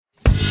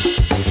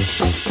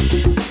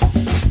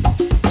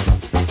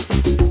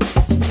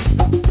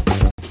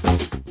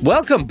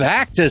Welcome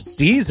back to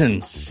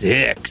Season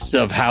 6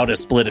 of How to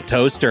Split a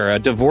Toaster, a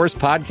divorce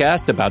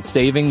podcast about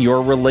saving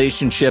your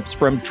relationships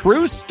from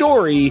True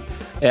Story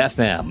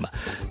FM.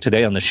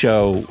 Today on the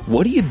show,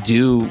 what do you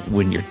do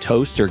when your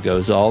toaster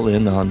goes all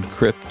in on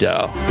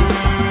crypto?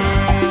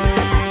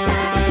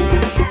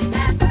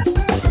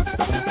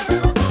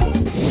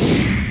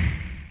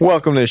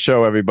 Welcome to the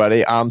show,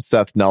 everybody. I'm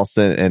Seth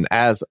Nelson, and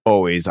as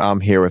always,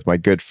 I'm here with my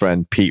good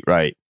friend Pete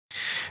Wright.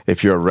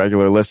 If you're a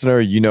regular listener,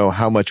 you know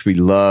how much we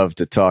love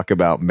to talk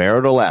about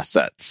marital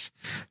assets.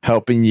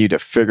 Helping you to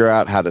figure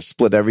out how to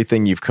split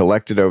everything you've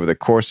collected over the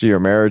course of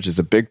your marriage is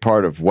a big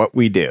part of what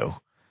we do.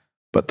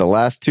 But the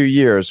last 2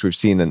 years, we've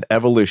seen an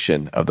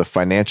evolution of the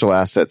financial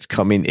assets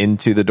coming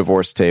into the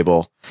divorce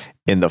table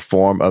in the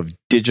form of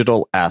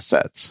digital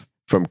assets,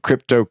 from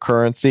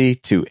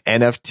cryptocurrency to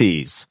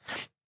NFTs.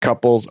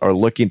 Couples are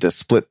looking to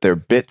split their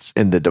bits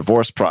in the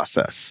divorce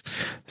process.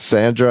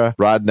 Sandra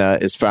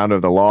Rodna is founder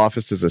of the law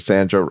offices of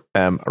Sandra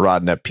M.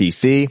 Rodna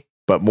PC,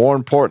 but more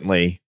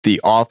importantly, the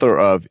author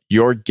of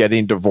You're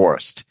Getting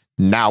Divorced.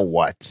 Now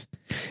what?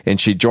 And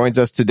she joins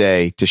us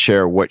today to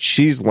share what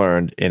she's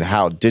learned in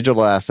how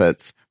digital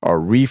assets are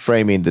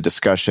reframing the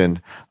discussion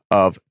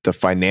of the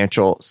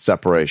financial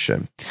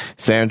separation.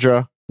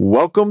 Sandra,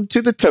 welcome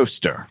to the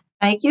Toaster.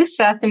 Thank you,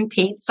 Seth and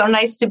Pete. So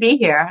nice to be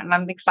here. And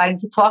I'm excited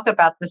to talk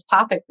about this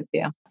topic with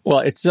you. Well,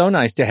 it's so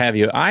nice to have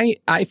you.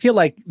 I feel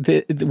like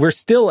we're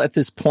still at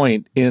this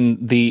point in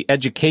the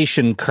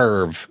education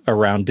curve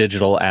around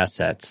digital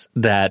assets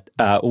that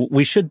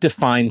we should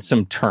define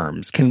some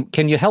terms.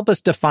 Can you help us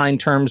define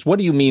terms? What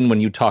do you mean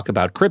when you talk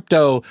about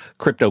crypto,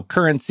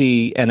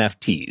 cryptocurrency,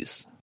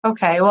 NFTs?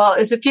 Okay, well,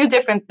 it's a few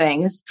different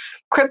things.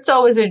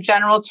 Crypto is a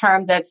general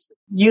term that's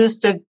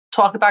used to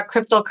talk about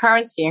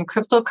cryptocurrency. And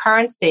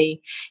cryptocurrency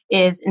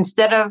is,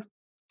 instead of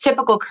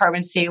typical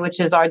currency, which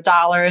is our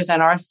dollars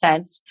and our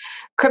cents,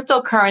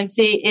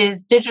 cryptocurrency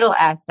is digital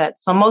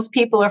assets. So most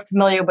people are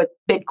familiar with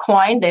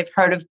Bitcoin. They've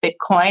heard of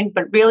Bitcoin,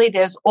 but really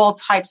there's all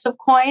types of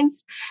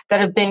coins that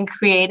have been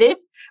created.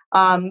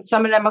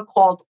 Some of them are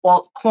called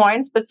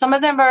altcoins, but some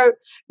of them are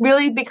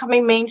really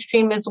becoming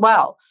mainstream as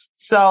well.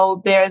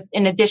 So there's,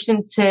 in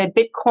addition to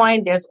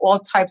Bitcoin, there's all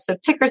types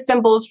of ticker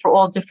symbols for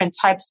all different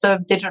types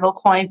of digital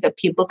coins that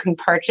people can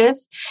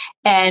purchase.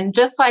 And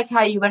just like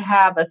how you would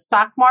have a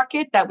stock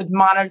market that would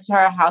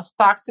monitor how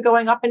stocks are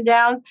going up and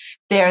down,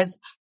 there's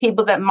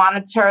people that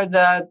monitor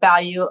the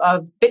value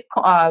of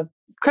Bitcoin,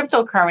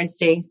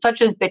 cryptocurrency,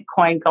 such as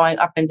Bitcoin, going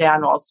up and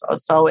down also.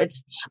 So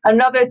it's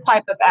another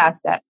type of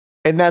asset.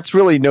 And that's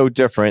really no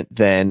different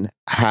than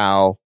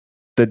how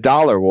the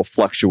dollar will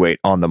fluctuate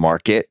on the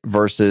market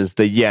versus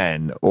the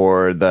yen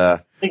or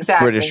the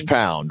British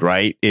pound,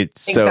 right?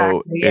 It's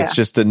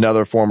just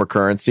another form of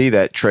currency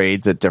that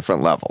trades at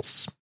different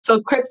levels. So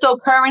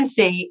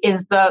cryptocurrency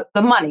is the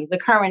money, the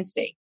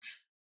currency.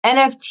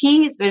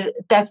 NFTs,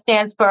 that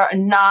stands for a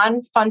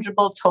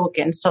non-fungible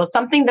token. So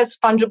something that's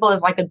fungible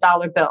is like a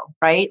dollar bill,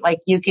 right? Like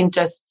you can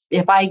just,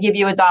 if I give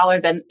you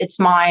 $1, then it's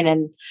mine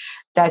and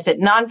that's it.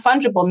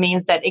 Non-fungible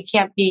means that it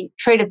can't be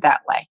traded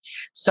that way.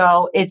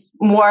 So it's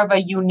more of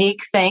a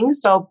unique thing.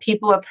 So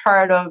people have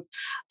heard of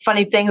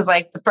funny things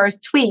like the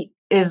first tweet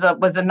was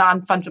a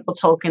non-fungible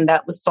token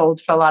that was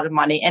sold for a lot of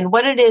money. And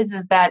what it is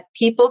that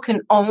people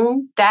can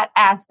own that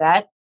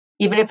asset,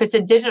 even if it's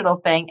a digital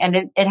thing, and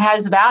it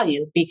has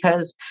value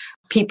because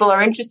people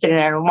are interested in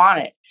it and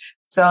want it.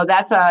 So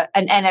that's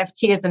an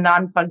NFT is a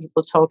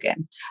non-fungible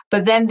token.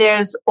 But then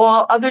there's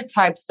all other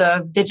types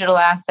of digital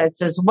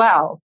assets as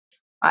well,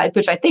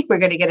 which I think we're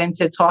going to get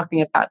into talking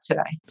about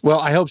today. Well,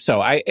 I hope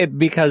so.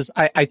 Because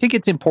I think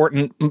it's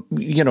important,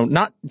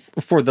 not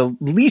for the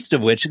least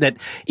of which that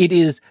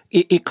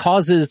it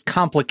causes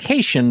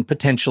complication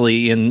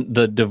potentially in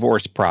the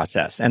divorce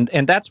process. And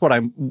that's what I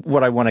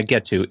want to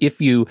get to.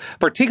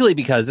 Particularly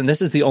because, and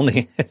this is the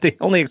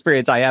only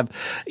experience I have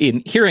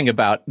in hearing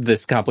about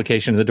this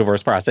complication in the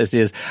divorce process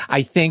is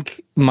I think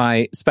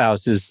my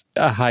spouse is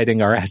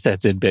hiding our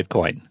assets in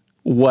Bitcoin.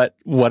 What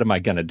am I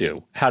going to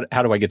do? How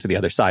do I get to the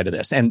other side of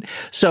this? And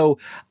so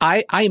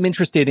I am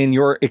interested in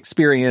your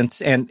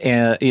experience and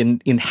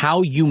in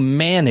how you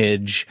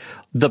manage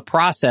the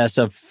process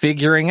of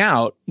figuring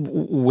out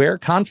where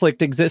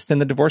conflict exists in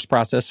the divorce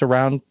process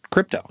around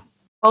crypto.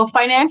 Well,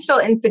 financial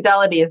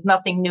infidelity is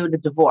nothing new to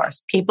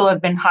divorce. People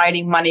have been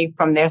hiding money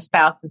from their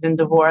spouses in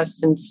divorce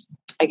since,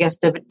 I guess,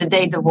 the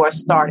day divorce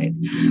started.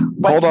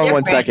 Hold on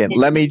one second.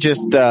 Let me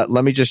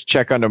just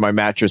check under my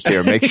mattress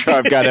here. Make sure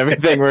I've got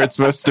everything where it's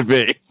supposed to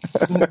be.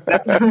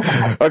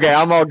 Okay,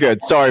 I'm all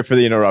good. Sorry for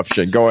the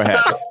interruption. Go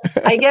ahead.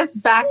 I guess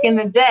back in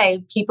the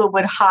day, people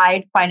would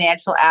hide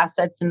financial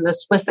assets in the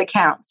Swiss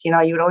accounts. You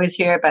would always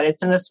hear about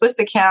it's in the Swiss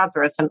account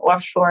or it's an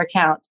offshore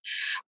account.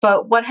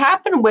 But what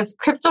happened with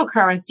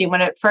cryptocurrency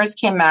when it first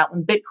came out,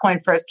 when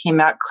Bitcoin first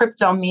came out,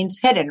 crypto means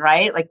hidden,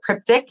 right? Like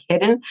cryptic,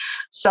 hidden.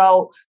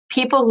 So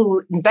people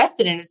who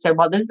invested in it said,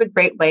 well, this is a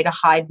great way to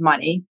hide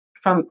money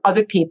from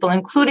other people,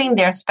 including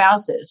their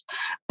spouses.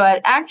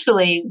 But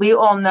actually, we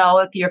all know,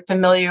 if you're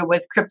familiar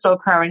with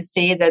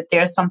cryptocurrency, that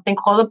there's something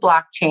called a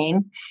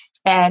blockchain.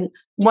 And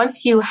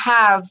once you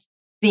have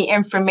the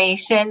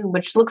information,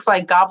 which looks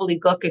like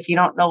gobbledygook if you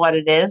don't know what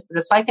it is, but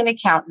it's like an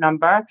account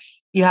number.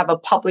 You have a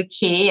public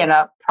key and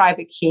a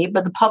private key,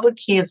 but the public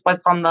key is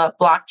what's on the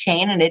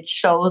blockchain, and it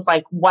shows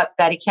like what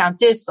that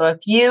account is. So if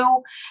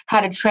you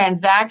had a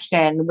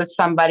transaction with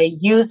somebody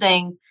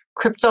using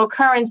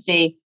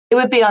cryptocurrency, it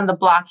would be on the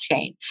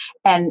blockchain.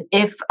 And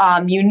if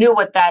you knew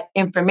what that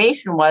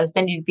information was,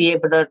 then you'd be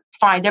able to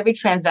find every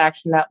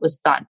transaction that was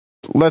done.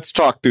 Let's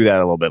talk through that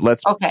a little bit.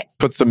 Let's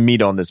put some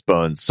meat on this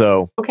bone.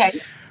 So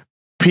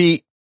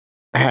Pete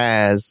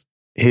has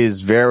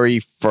his very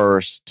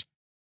first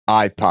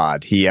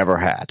iPod he ever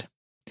had.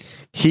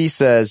 He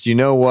says, you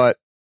know what?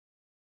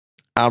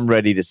 I'm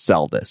ready to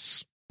sell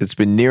this. It's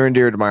been near and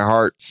dear to my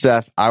heart.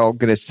 Seth, I'm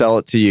going to sell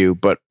it to you,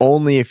 but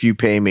only if you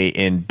pay me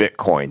in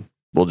Bitcoin.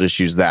 We'll just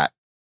use that.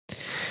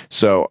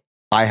 So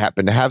I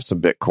happen to have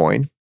some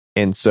Bitcoin.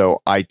 And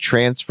so I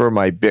transfer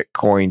my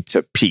Bitcoin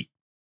to Pete.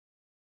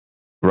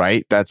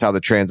 Right? That's how the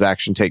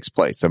transaction takes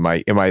place. Am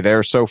I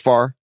there so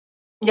far?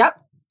 Yep.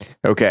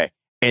 Okay.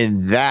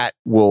 And that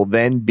will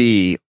then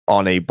be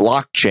on a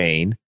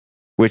blockchain,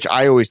 which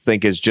I always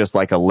think is just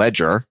like a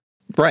ledger.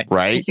 Right.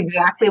 Right. It's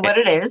exactly what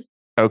it is.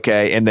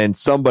 Okay. And then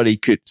somebody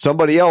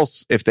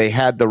else, if they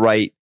had the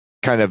right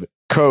kind of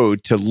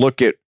code to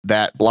look at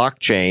that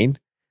blockchain,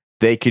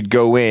 they could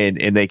go in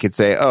and they could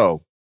say,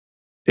 oh,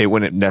 it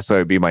wouldn't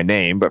necessarily be my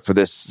name, but for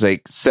this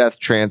sake, Seth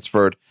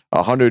transferred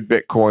 100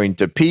 Bitcoin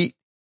to Pete.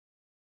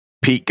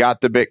 Pete got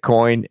the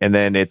Bitcoin, and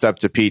then it's up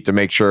to Pete to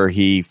make sure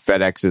he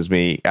FedExes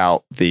me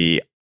out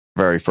the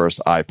very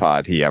first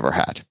iPod he ever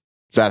had.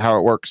 Is that how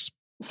it works?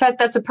 Seth,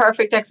 that's a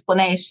perfect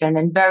explanation.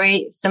 In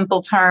very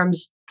simple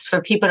terms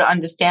for people to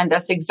understand,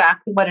 that's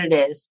exactly what it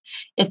is.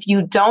 If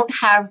you don't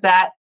have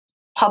that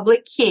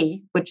public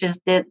key, which is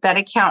that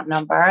account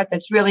number,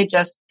 that's really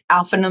just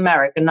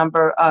alphanumeric, a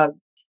number of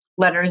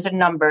letters and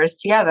numbers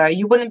together,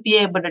 you wouldn't be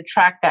able to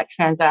track that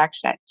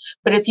transaction.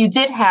 But if you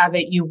did have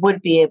it, you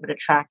would be able to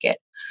track it.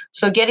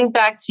 So getting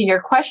back to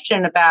your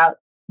question about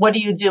what do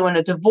you do in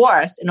a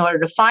divorce in order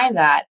to find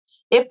that,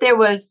 if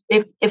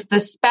the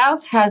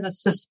spouse has a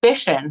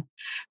suspicion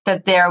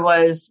that there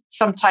was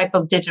some type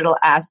of digital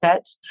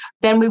assets,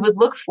 then we would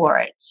look for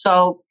it.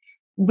 So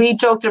we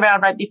joked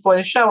around right before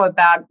the show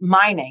about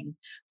mining.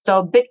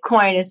 So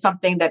Bitcoin is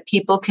something that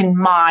people can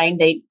mine.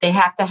 They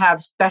have to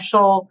have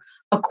special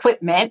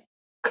equipment,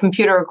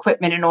 computer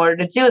equipment, in order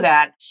to do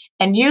that.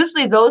 And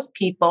usually those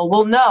people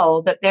will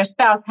know that their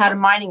spouse had a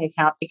mining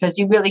account because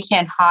you really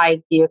can't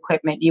hide the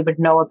equipment. You would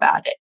know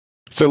about it.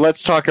 So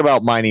let's talk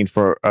about mining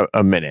for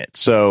a minute.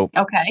 So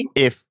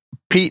if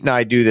Pete and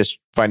I do this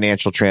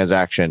financial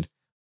transaction,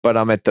 but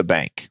I'm at the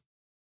bank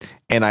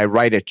and I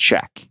write a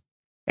check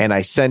and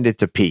I send it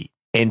to Pete,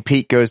 and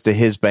Pete goes to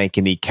his bank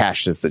and he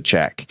cashes the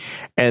check,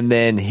 and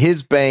then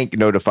his bank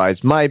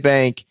notifies my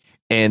bank,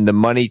 and the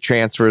money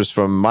transfers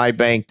from my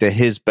bank to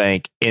his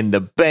bank, and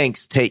the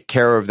banks take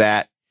care of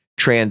that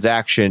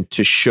transaction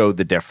to show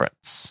the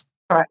difference.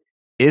 Correct.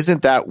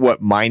 Isn't that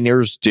what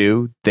miners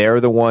do? They're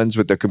the ones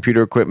with the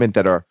computer equipment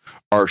that are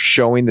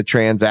showing the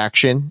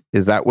transaction.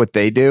 Is that what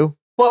they do?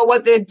 Well,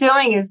 what they're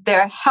doing is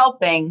they're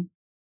helping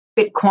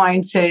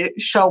Bitcoin to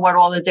show what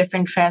all the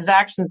different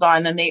transactions are,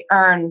 and then they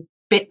earn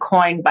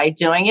Bitcoin by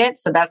doing it.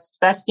 So that's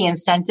the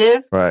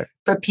incentive for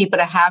people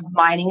to have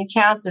mining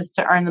accounts, is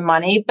to earn the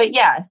money. But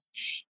yes,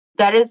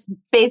 that is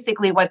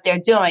basically what they're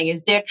doing,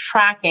 is they're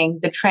tracking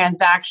the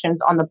transactions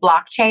on the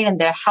blockchain,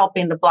 and they're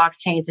helping the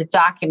blockchain to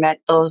document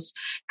those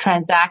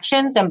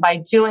transactions. And by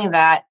doing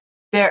that,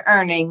 they're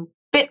earning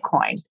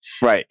Bitcoin.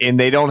 Right. And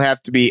they don't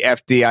have to be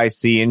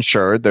FDIC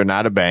insured. They're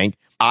not a bank.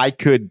 I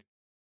could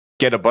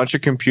get a bunch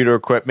of computer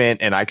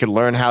equipment and I can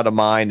learn how to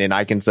mine, and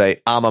I can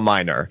say I'm a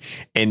miner,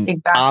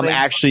 and I'm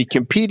actually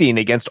competing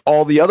against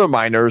all the other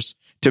miners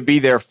to be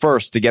there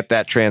first to get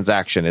that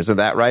transaction. Isn't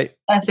that right?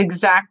 That's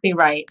exactly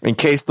right. In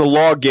case the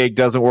law gig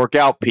doesn't work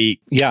out,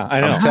 Pete. Yeah,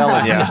 I know. I'm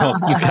telling you.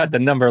 You got the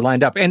number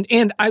lined up. And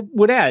I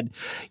would add,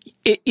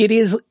 it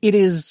is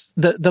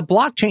the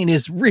blockchain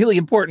is really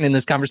important in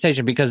this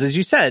conversation because, as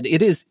you said,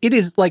 it is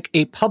like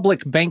a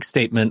public bank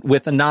statement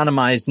with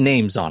anonymized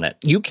names on it.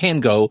 You can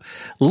go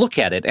look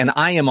at it. And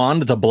I am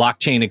on the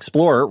Blockchain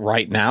Explorer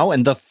right now,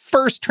 and the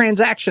first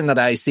transaction that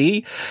I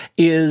see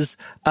is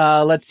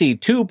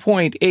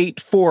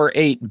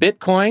 2.848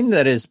 Bitcoin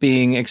that is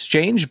being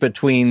exchanged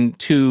between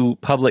two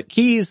public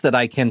keys that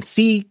I can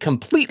see,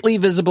 completely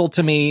visible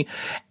to me.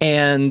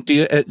 And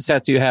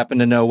Seth, do you happen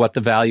to know what the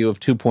value of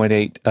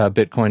 2.8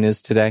 Bitcoin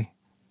is today?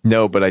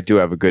 No, but I do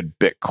have a good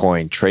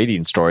Bitcoin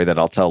trading story that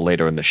I'll tell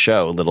later in the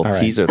show. A little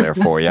teaser there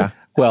for you.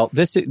 Well,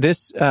 this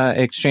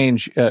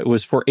exchange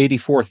was for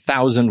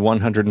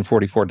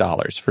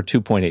 $84,144 for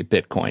 2.8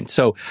 Bitcoin.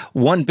 So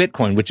one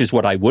Bitcoin, which is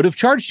what I would have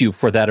charged you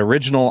for that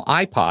original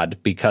iPod,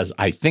 because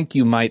I think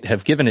you might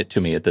have given it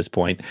to me at this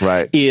point,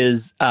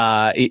 is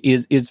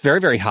very,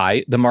 very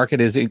high. The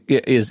market is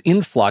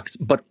in flux,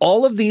 but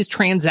all of these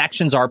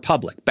transactions are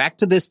public. Back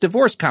to this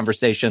divorce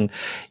conversation,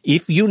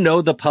 if you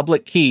know the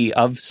public key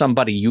of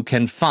somebody, you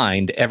can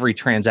find every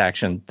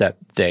transaction that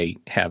they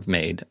have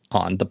made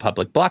on the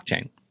public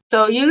blockchain.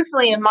 So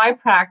usually in my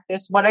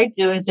practice, what I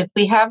do is if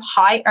we have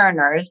high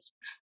earners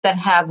that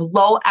have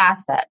low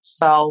assets,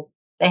 so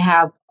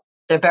they're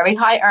very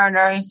high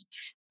earners,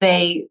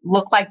 they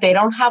look like they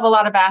don't have a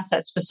lot of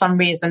assets for some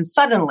reason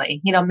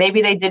suddenly,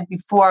 maybe they did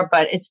before,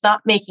 but it's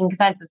not making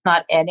sense. It's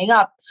not adding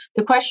up.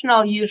 The question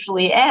I'll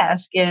usually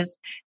ask is,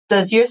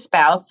 does your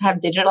spouse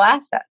have digital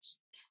assets?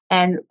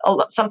 And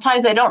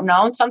sometimes they don't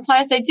know, and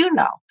sometimes they do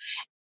know.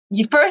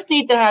 You first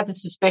need to have the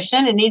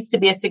suspicion. It needs to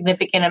be a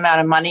significant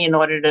amount of money in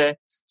order to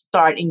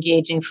start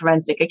engaging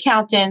forensic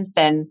accountants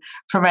and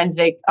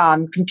forensic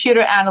computer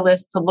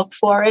analysts to look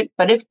for it.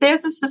 But if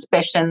there's a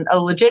suspicion, a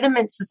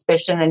legitimate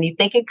suspicion, and you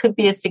think it could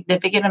be a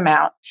significant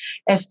amount,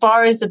 as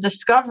far as the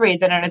discovery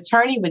that an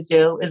attorney would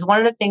do is one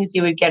of the things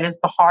you would get is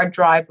the hard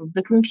drive of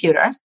the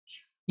computer.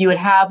 You would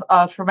have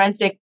a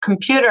forensic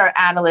computer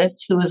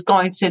analyst who is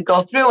going to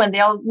go through and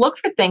they'll look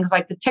for things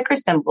like the ticker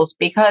symbols,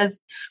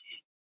 because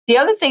the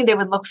other thing they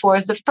would look for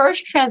is the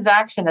first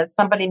transaction that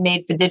somebody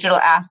made for digital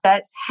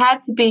assets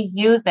had to be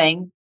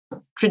using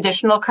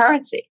traditional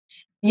currency.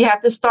 You have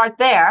to start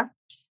there.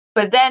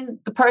 But then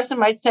the person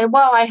might say,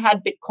 well, I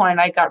had Bitcoin,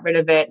 I got rid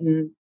of it,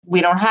 and we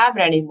don't have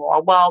it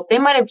anymore. Well, they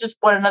might have just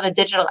bought another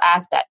digital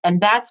asset.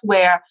 And that's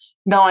where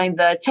knowing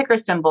the ticker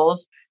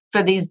symbols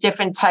for these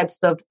different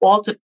types of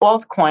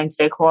altcoins,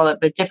 they call it,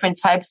 but different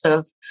types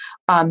of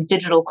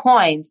digital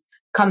coins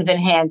comes in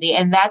handy.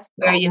 And that's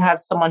where you have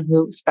someone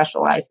who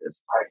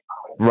specializes.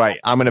 Right.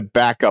 I'm going to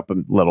back up a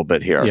little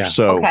bit here. Yeah.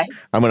 So okay.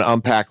 I'm going to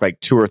unpack like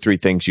 2 or 3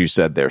 things you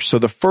said there. So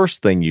the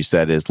first thing you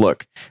said is,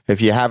 look, if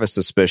you have a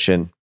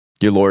suspicion,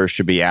 your lawyer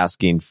should be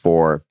asking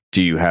for,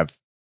 do you have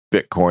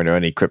Bitcoin or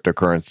any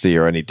cryptocurrency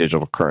or any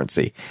digital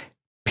currency?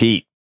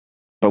 Pete,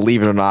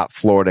 believe it or not,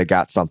 Florida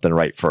got something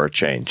right for a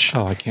change.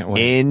 Oh, I can't wait.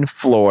 In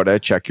Florida,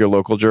 check your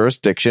local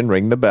jurisdiction,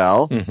 ring the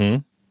bell. Mm-hmm.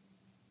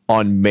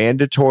 On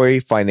mandatory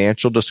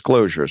financial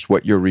disclosures,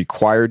 what you're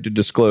required to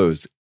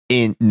disclose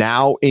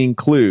now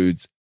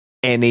includes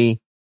any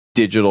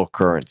digital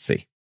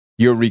currency.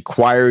 You're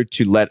required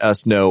to let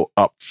us know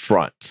up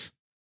front.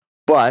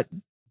 But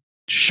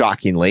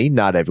shockingly,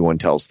 not everyone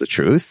tells the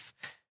truth.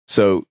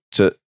 So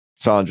to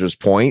Sandra's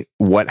point,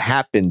 what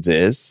happens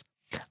is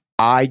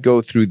I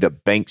go through the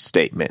bank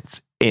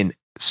statements, and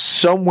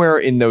somewhere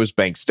in those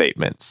bank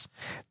statements,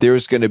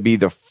 there's going to be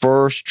the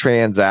first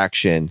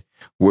transaction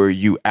where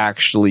you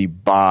actually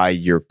buy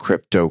your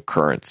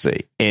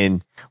cryptocurrency.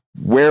 And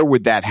where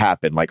would that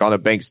happen? Like on a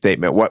bank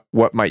statement,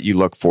 what might you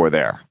look for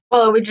there?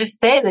 Well, it would just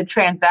say the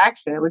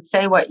transaction. It would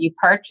say what you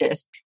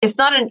purchased. It's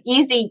not an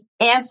easy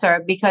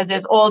answer because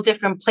there's all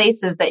different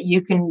places that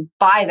you can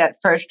buy that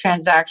first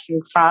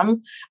transaction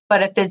from.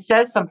 But if it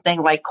says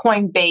something like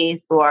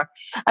Coinbase or,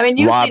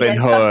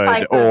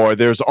 Robinhood, or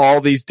there's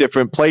all these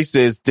different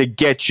places to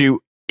get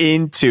you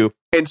into.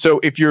 And so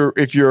if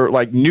you're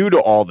like new to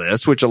all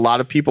this, which a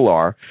lot of people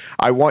are,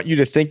 I want you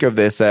to think of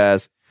this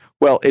as,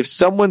 well, if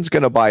someone's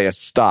going to buy a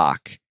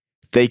stock,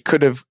 they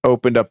could have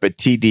opened up a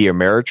TD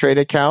Ameritrade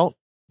account.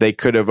 They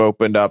could have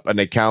opened up an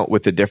account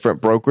with a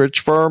different brokerage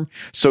firm.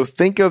 So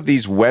think of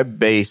these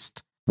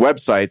web-based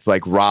websites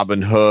like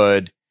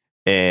Robinhood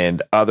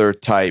and other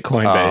type.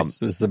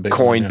 Coinbase is the big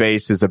one.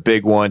 Coinbase is a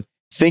big one.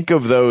 Think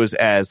of those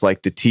as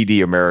like the TD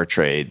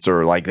Ameritrades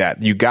or like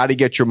that. You got to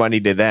get your money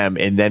to them,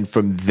 and then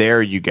from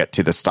there you get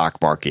to the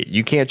stock market.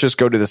 You can't just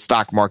go to the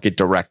stock market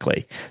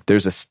directly.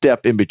 There's a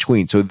step in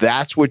between. So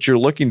that's what you're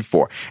looking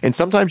for. And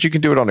sometimes you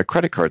can do it on a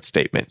credit card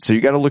statement. So you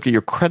got to look at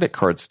your credit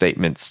card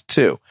statements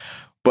too.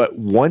 But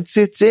once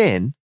it's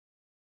in,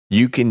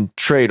 you can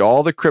trade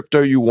all the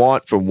crypto you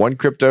want from one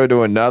crypto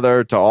to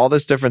another to all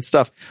this different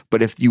stuff.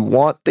 But if you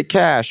want the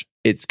cash,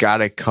 it's got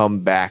to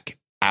come back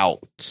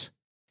out.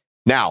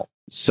 Now,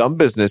 some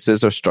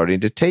businesses are starting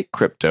to take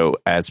crypto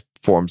as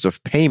forms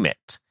of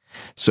payment.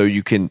 So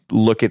you can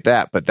look at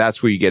that, but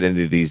that's where you get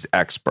into these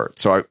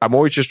experts. So I'm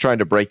always just trying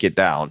to break it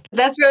down.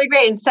 That's really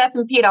great. And Seth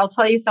and Pete, I'll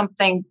tell you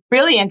something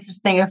really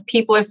interesting. If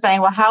people are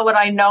saying, well, how would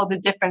I know the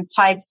different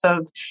types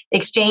of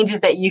exchanges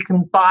that you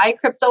can buy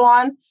crypto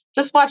on?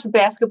 Just watch a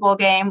basketball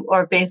game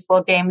or a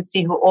baseball game and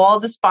see who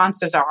all the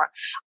sponsors are.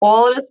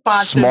 All of the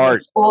sponsors,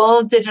 Smart.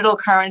 All digital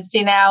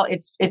currency now.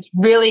 It's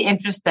really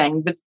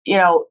interesting. But,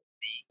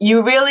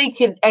 you really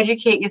can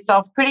educate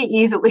yourself pretty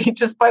easily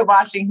just by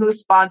watching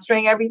who's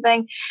sponsoring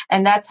everything.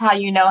 And that's how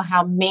you know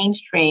how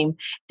mainstream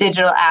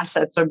digital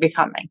assets are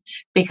becoming,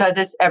 because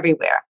it's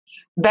everywhere.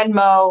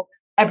 Venmo,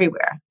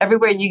 everywhere.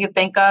 Everywhere you can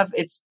think of,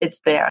 it's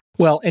there.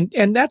 Well,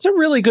 and that's a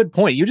really good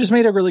point. You just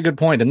made a really good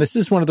point. And this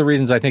is one of the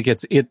reasons I think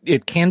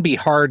it can be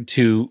hard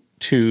to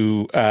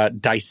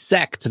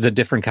dissect the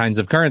different kinds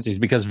of currencies,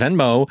 because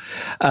Venmo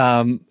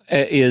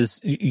is,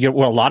 a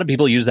lot of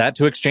people use that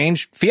to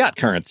exchange fiat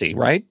currency,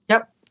 right?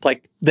 Yep.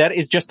 Like that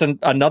is just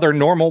another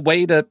normal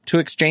way to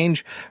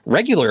exchange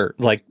regular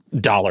like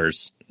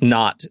dollars,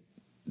 not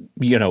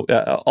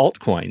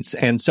altcoins.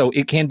 And so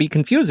it can be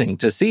confusing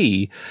to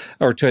see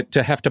or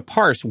to have to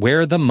parse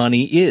where the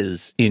money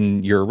is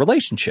in your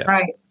relationship.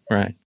 Right.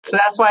 Right. So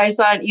that's why it's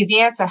not an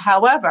easy answer.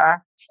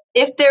 However,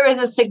 If there is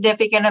a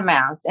significant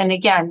amount, and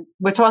again,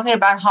 we're talking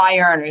about high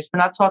earners. We're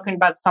not talking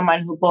about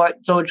someone who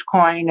bought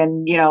Dogecoin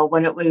and,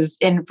 when it was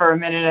in for a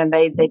minute and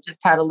they just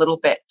had a little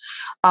bit.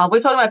 We're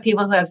talking about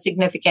people who have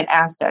significant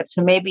assets,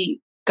 who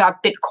maybe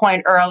got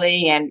Bitcoin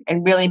early and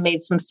really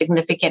made some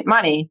significant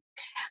money.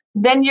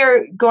 Then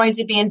you're going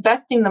to be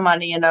investing the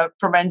money in a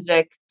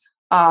forensic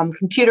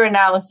computer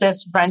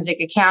analysis,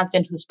 forensic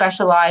accountant who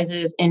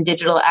specializes in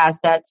digital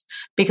assets,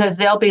 because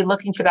they'll be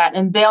looking for that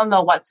and they'll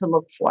know what to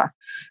look for.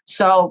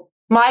 So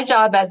my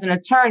job as an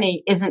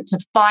attorney isn't to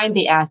find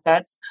the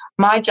assets.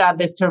 My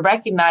job is to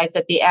recognize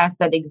that the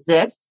asset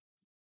exists,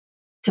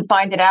 to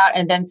find it out,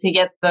 and then to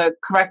get the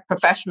correct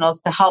professionals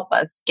to help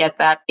us get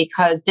that,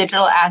 because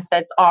digital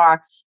assets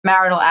are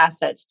marital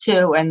assets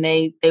too, and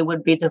they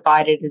would be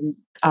divided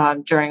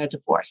during a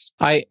divorce.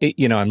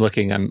 I'm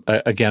looking,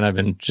 I've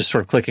been just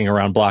sort of clicking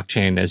around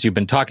blockchain as you've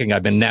been talking.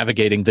 I've been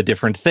navigating the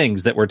different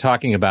things that we're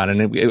talking about,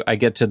 and I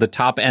get to the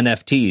top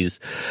NFTs.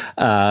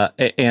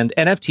 And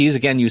NFTs,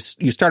 again, you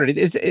started,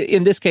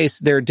 in this case,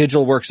 they're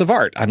digital works of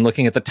art. I'm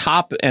looking at the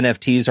top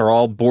NFTs are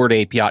all Bored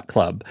Ape Yacht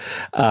Club,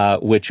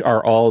 which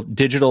are all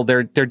digital.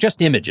 They're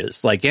just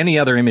images, like any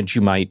other image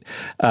you might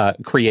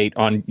create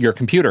on your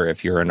computer.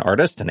 If you're an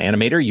artist, an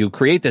animator, you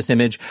create this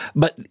image,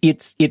 but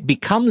it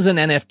becomes an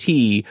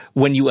NFT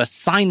when you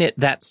assign it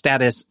that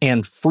status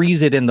and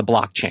freeze it in the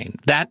blockchain.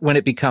 That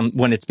it becomes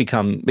an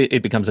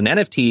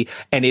NFT,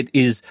 and it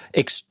is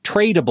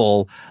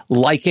tradable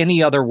like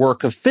any other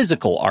work of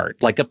physical art,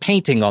 like a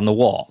painting on the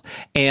wall.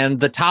 And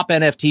the top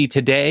NFT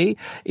today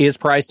is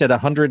priced at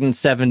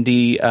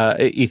 170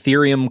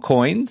 Ethereum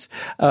coins,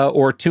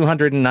 or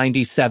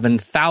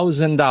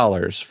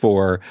 $297,000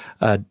 for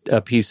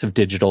a piece of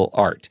digital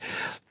art.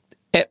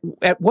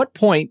 At what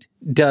point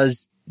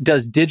does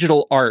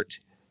digital art,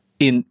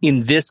 in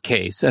this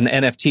case, an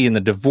NFT in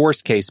the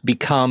divorce case,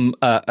 become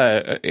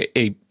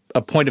a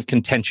point of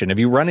contention? Have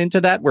you run into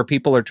that, where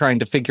people are trying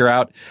to figure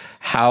out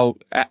how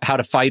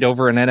to fight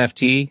over an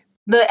NFT?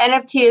 The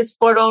NFT is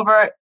fought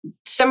over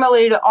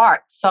similarly to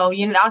art. So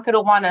you're not going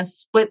to want to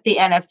split the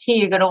NFT.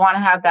 You're going to want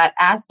to have that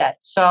asset.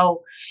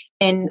 So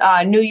in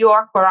New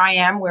York, where I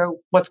am, we're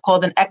what's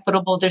called an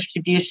equitable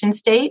distribution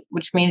state,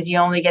 which means you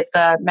only get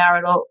the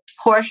marital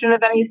portion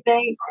of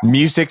anything.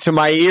 Music to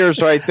my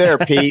ears right there,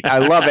 Pete. I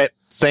love it.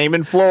 Same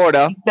in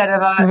Florida.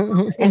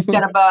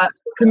 Instead of a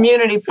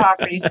community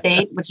property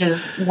state, which is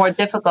more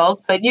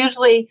difficult. But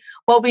usually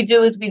what we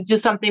do is we do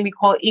something we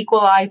call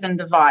equalize and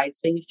divide.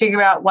 So you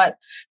figure out what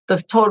the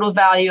total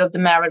value of the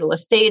marital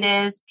estate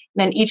is.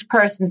 Then each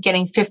person's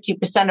getting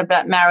 50% of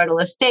that marital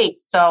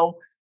estate. So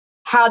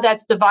how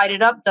that's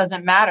divided up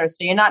doesn't matter. So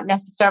you're not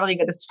necessarily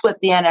going to split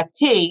the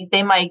NFT.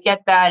 They might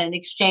get that in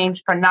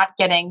exchange for not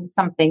getting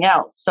something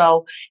else.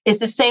 So it's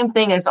the same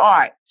thing as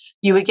art.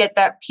 You would get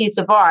that piece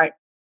of art,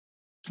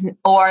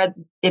 or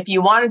if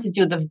you wanted to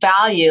do the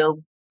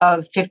value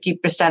of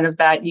 50% of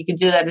that, you could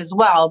do that as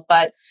well.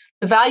 But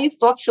the value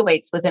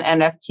fluctuates with an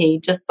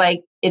NFT, just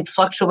like it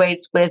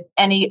fluctuates with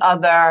any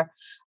other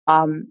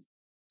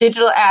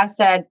digital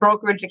asset,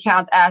 brokerage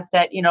account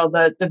asset.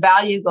 The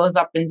value goes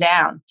up and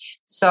down.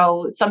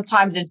 So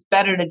sometimes it's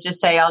better to just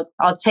say,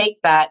 I'll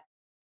take that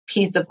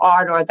piece of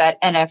art or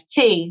that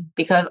NFT,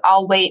 because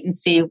I'll wait and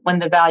see when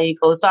the value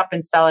goes up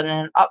and sell it in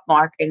an up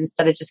market,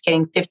 instead of just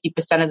getting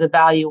 50% of the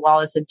value while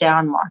it's a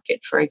down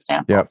market, for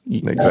example. Yep,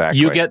 exactly.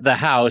 You get the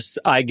house,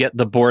 I get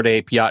the Bored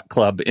Ape Yacht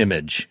Club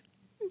image.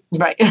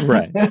 Right.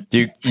 Right.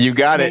 You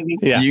got it.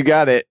 Yeah. You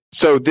got it.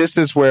 So this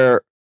is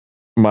where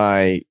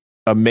my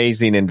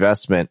amazing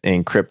investment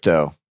in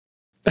crypto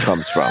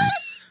comes from.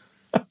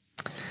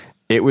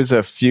 It was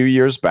a few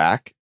years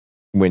back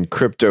when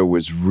crypto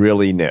was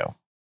really new,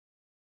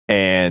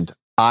 and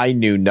I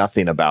knew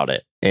nothing about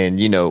it. And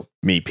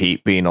me,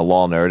 Pete, being a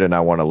law nerd, and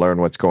I want to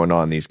learn what's going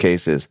on in these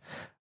cases,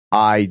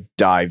 I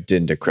dived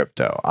into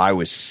crypto. I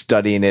was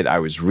studying it. I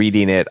was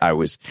reading it. I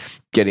was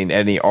getting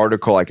any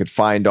article I could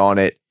find on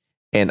it.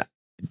 And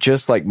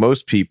just like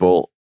most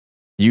people,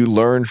 you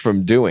learn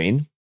from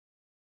doing.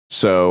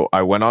 So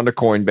I went on to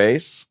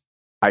Coinbase.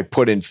 I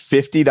put in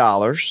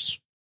 $50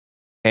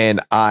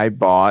 and I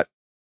bought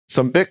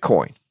some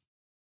Bitcoin.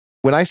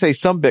 When I say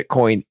some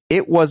Bitcoin,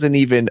 it wasn't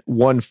even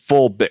one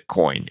full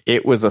Bitcoin.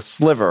 It was a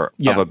sliver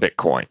of a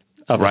Bitcoin.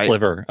 Of a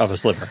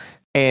sliver.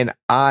 And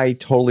I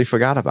totally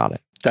forgot about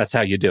it. That's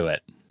how you do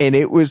it. And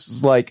it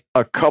was like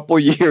a couple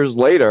years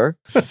later,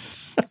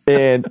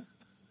 and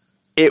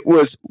it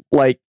was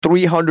like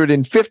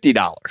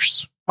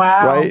 $350.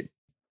 Wow. Right?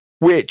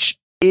 Which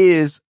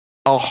is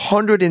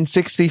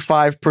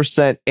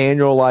 165%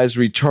 annualized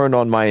return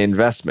on my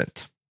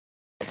investment.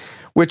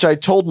 Which I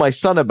told my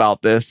son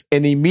about this,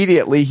 and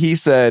immediately he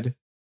said,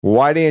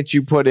 "Why didn't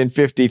you put in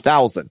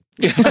 50,000?"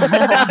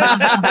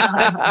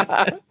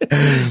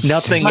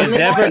 Nothing is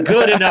ever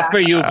good enough for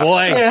you,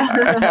 boy.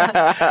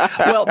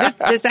 Well,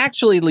 this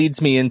actually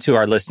leads me into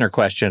our listener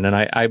question, and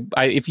I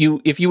if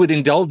you would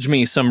indulge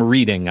me some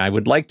reading, I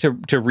would like to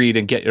read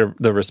and get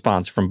the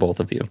response from both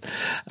of you.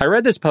 I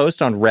read this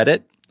post on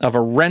Reddit of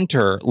a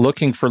renter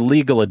looking for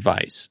legal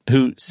advice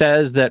who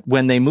says that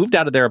when they moved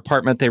out of their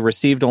apartment, they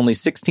received only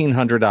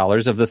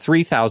 $1,600 of the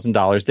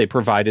 $3,000 they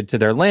provided to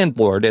their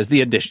landlord as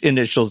the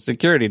initial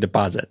security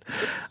deposit.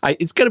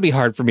 It's going to be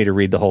hard for me to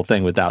read the whole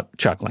thing without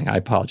chuckling. I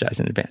apologize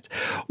in advance.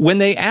 When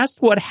they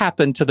asked what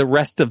happened to the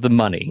rest of the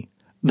money,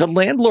 the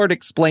landlord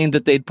explained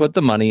that they'd put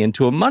the money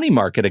into a money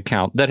market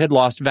account that had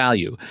lost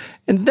value,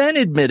 and then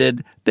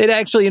admitted they'd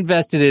actually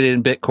invested it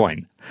in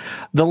Bitcoin.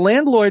 The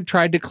landlord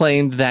tried to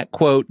claim that,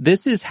 quote,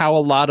 this is how a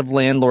lot of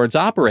landlords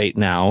operate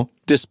now,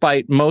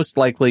 despite most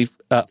likely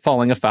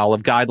falling afoul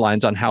of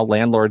guidelines on how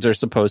landlords are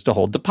supposed to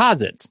hold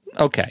deposits.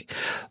 Okay,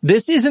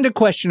 this isn't a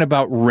question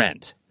about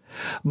rent.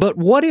 But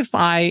what do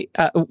I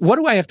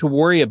have to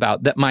worry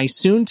about that my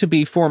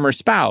soon-to-be former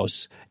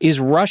spouse is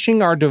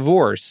rushing our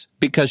divorce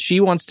because she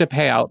wants to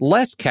pay out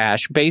less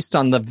cash based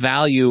on the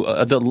value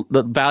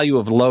the value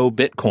of low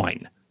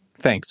Bitcoin?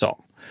 Thanks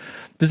all.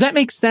 Does that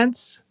make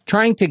sense?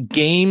 Trying to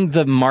game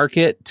the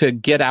market to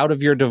get out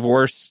of your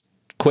divorce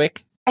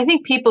quick? I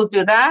think people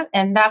do that,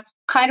 and that's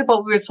kind of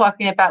what we were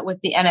talking about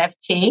with the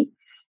NFT.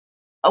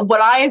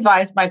 What I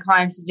advise my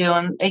clients to do,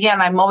 and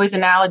again, I'm always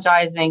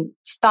analogizing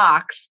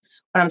stocks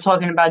when I'm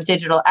talking about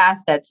digital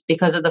assets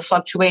because of the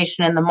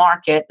fluctuation in the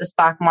market, the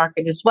stock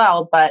market as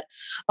well. But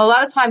a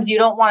lot of times you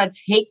don't want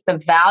to take the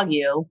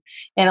value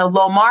in a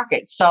low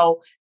market.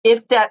 So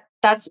if that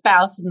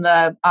spouse in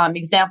the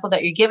example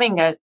that you're giving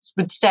us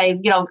would say,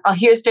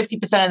 here's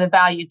 50% of the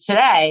value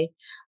today,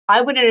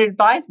 I wouldn't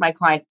advise my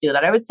client to do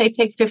that. I would say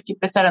take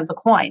 50% of the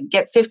coin,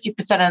 get 50%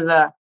 of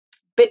the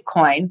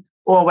Bitcoin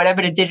or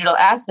whatever the digital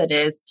asset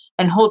is,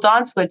 and hold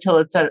on to it till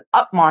it's an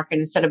up market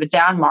instead of a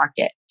down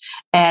market.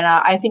 And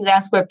I think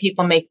that's where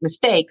people make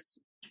mistakes.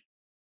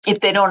 If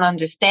they don't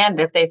understand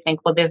it, if they think,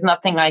 well, there's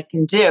nothing I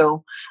can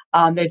do,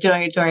 they're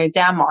doing it during a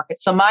down market.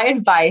 So my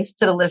advice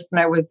to the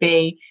listener would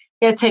be,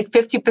 take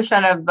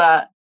 50% of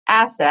the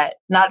asset,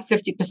 not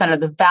 50%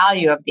 of the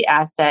value of the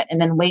asset, and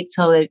then wait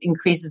till it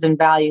increases in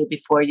value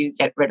before you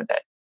get rid of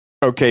it.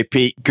 Okay,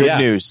 Pete, good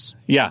news.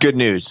 Yeah. Good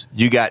news.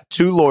 You got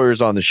two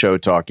lawyers on the show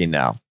talking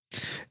now,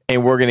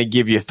 and we're going to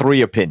give you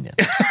three opinions.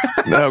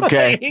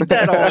 Okay. Ain't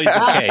that always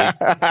the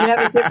case? You have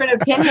a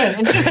different opinion.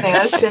 Interesting.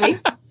 Let's see.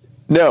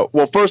 No.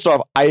 Well, first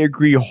off, I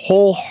agree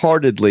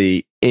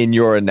wholeheartedly in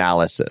your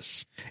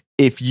analysis.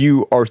 If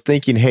you are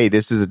thinking, hey,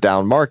 this is a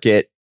down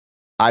market,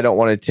 I don't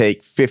want to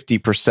take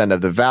 50%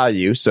 of the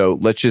value. So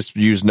let's just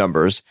use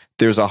numbers.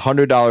 There's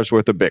 $100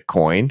 worth of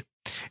Bitcoin,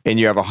 and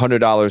you have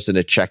 $100 in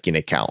a checking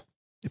account.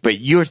 But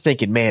you're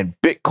thinking, man,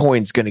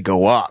 Bitcoin's going to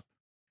go up.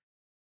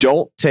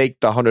 Don't take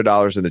the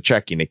 $100 in the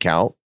checking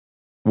account.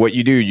 What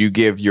you do, you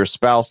give your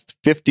spouse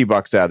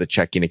 $50 out of the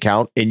checking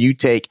account, and you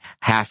take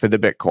half of the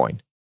Bitcoin.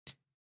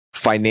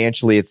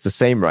 Financially, it's the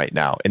same right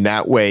now. And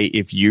that way,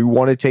 if you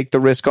want to take the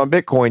risk on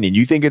Bitcoin and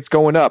you think it's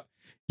going up,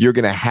 you're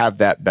going to have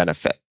that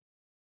benefit.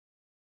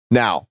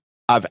 Now,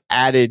 I've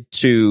added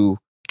to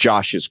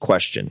Josh's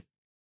question.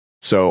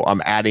 So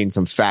I'm adding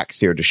some facts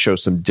here to show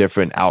some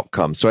different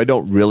outcomes. So I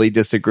don't really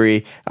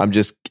disagree. I'm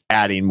just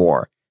adding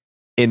more.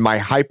 In my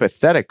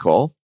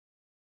hypothetical,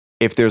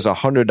 if there's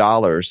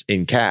 $100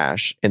 in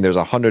cash and there's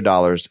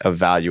 $100 of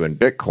value in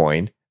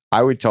Bitcoin,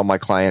 I would tell my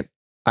client,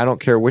 I don't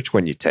care which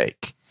one you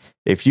take.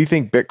 If you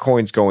think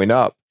Bitcoin's going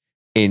up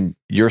and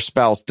your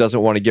spouse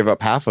doesn't want to give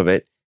up half of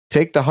it,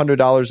 take the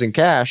 $100 in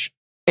cash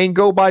and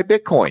go buy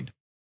Bitcoin.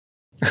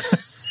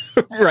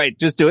 Right.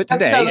 Just do it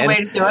today. That's another way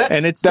to do it.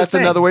 And that's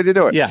another way to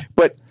do it. Yeah.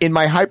 But in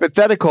my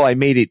hypothetical, I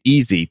made it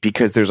easy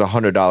because there's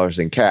 $100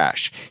 in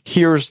cash.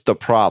 Here's the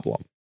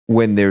problem.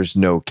 When there's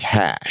no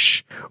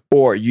cash,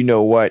 or you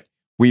know what,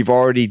 we've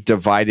already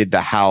divided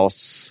the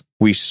house,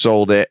 we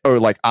sold it, or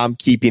like I'm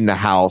keeping the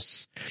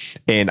house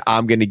and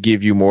I'm going to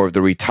give you more of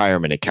the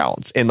retirement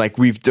accounts. And like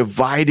we've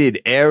divided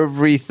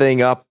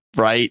everything up,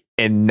 right?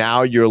 And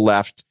now you're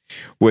left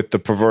with the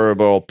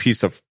proverbial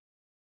piece of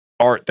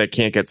art that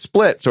can't get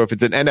split. So if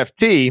it's an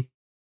NFT,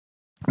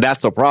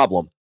 that's a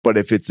problem. But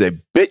if it's a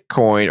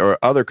Bitcoin or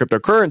other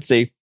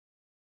cryptocurrency,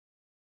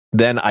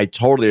 then I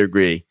totally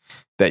agree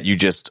that you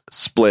just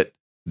split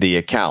the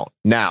account.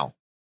 Now,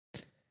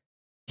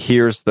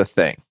 here's the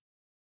thing.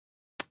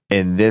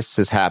 And this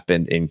has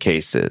happened in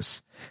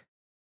cases.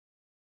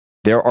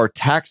 There are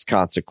tax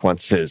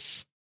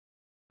consequences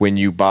when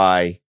you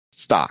buy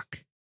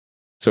stock.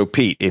 So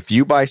Pete, if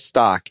you buy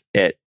stock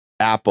at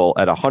Apple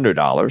at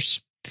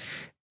 $100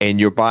 and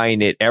you're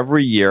buying it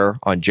every year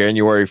on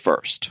January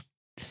 1st,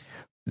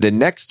 the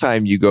next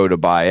time you go to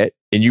buy it,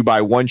 and you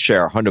buy one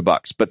share,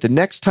 $100, but the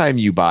next time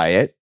you buy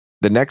it,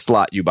 the next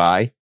lot you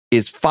buy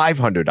is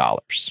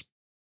 $500.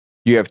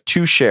 You have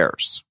two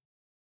shares.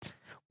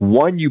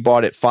 One you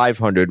bought at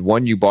 $500,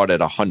 one you bought at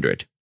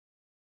 $100.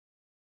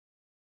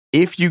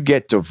 If you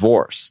get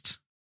divorced,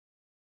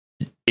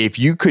 if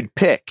you could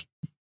pick,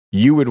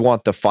 you would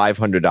want the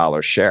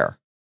 $500 share.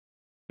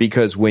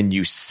 Because when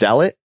you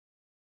sell it,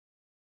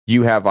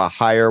 you have a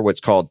higher what's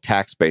called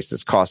tax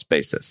basis, cost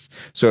basis.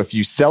 So if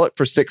you sell it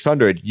for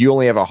 $600, you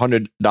only have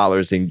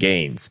 $100 in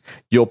gains.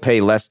 You'll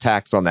pay less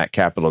tax on that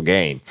capital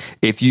gain.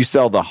 If you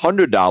sell the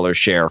 $100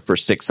 share for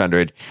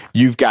 $600,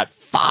 you've got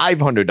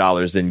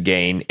 $500 in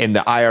gain, and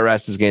the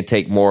IRS is going to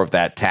take more of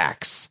that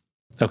tax.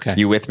 Okay.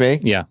 You with me?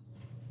 Yeah.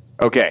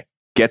 Okay.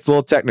 Gets a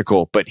little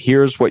technical, but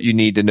here's what you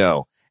need to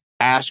know.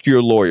 Ask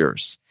your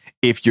lawyers.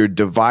 If you're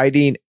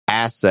dividing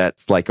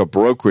assets like a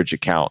brokerage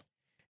account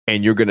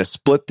and you're going to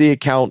split the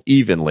account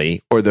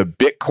evenly or the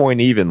Bitcoin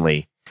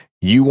evenly,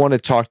 you want to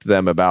talk to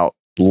them about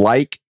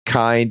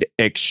like-kind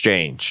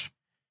exchange,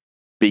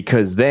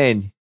 because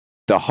then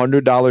the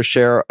 $100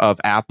 share of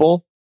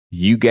Apple,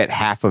 you get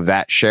half of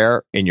that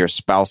share and your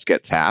spouse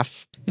gets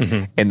half.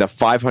 Mm-hmm. And the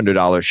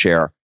 $500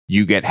 share,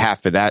 you get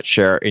half of that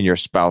share and your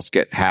spouse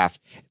get half.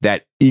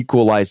 That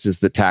equalizes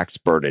the tax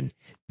burden.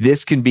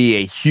 This can be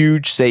a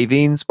huge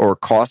savings or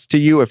cost to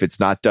you if it's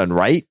not done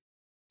right.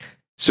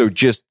 So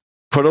just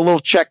put a little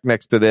check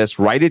next to this,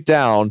 write it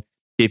down.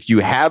 If you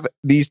have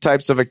these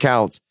types of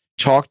accounts,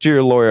 talk to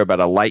your lawyer about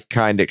a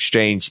like-kind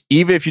exchange.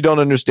 Even if you don't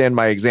understand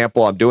my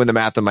example, I'm doing the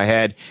math in my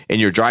head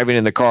and you're driving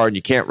in the car and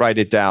you can't write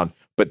it down.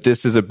 But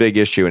this is a big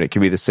issue, and it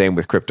can be the same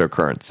with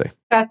cryptocurrency.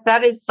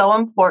 That is so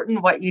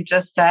important, what you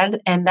just said.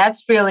 And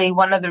that's really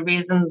one of the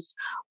reasons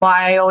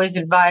why I always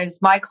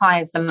advise my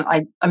clients, and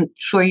I'm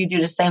sure you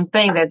do the same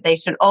thing, that they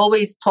should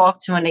always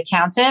talk to an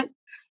accountant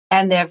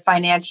and their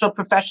financial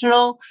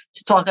professional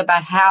to talk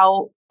about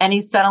how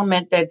any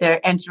settlement that they're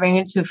entering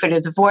into for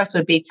the divorce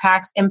would be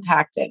tax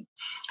impacted,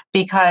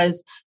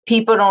 because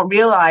people don't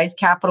realize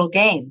capital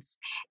gains.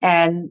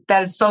 And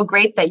that is so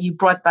great that you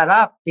brought that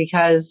up,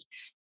 because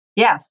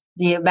yes,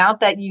 the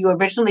amount that you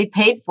originally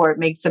paid for it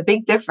makes a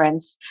big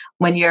difference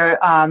when you're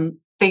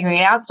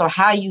figuring out. So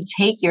how you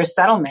take your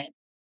settlement,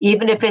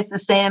 even if it's the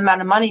same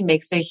amount of money,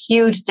 makes a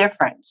huge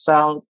difference.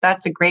 So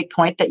that's a great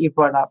point that you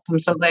brought up. I'm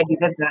so glad you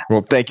did that.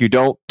 Well, thank you.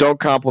 Don't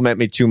compliment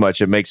me too much.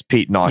 It makes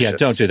Pete nauseous. Yeah,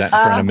 don't do that in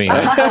front of me.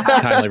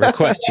 I kindly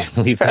request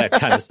you leave that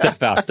kind of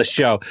stuff off the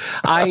show.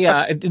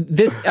 I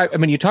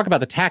mean, you talk about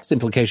the tax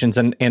implications,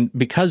 and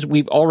because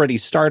we've already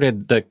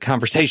started the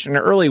conversation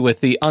early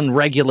with the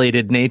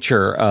unregulated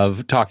nature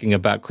of talking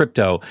about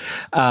crypto,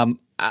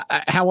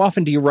 how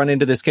often do you run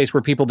into this case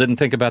where people didn't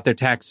think about their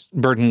tax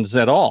burdens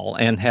at all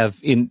and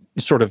have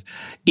sort of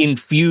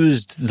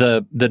infused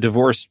the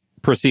divorce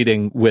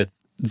proceeding with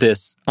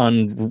this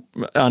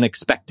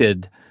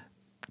unexpected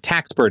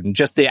tax burden?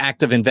 Just the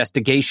act of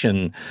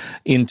investigation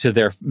into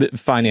their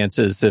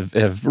finances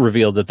have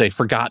revealed that they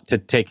forgot to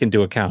take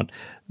into account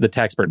the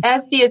tax burden.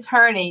 As the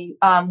attorney,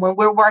 when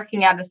we're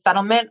working out a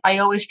settlement, I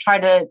always try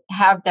to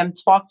have them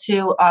talk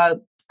to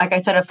like I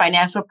said, a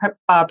financial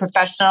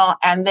professional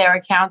and their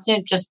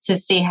accountant, just to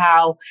see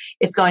how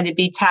it's going to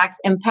be tax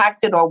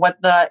impacted or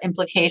what the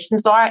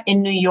implications are.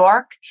 In New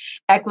York,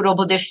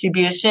 equitable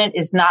distribution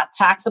is not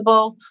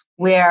taxable,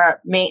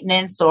 where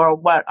maintenance, or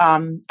what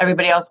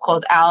everybody else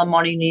calls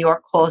alimony, New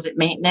York calls it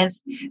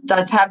maintenance,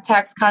 does have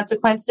tax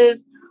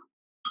consequences.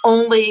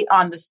 Only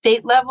on the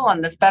state level,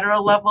 on the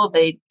federal level,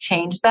 they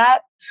change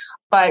that.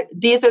 But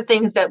these are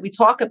things that we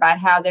talk about,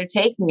 how they're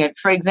taking it.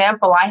 For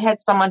example, I had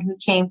someone who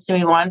came to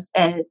me once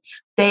and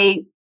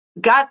they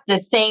got their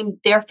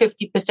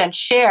 50%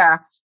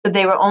 share, but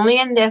they were only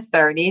in their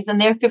 30s, and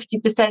their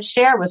 50%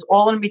 share was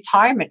all in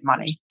retirement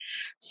money.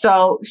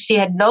 So she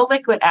had no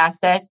liquid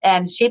assets,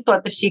 and she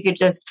thought that she could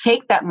just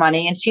take that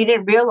money, and she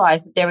didn't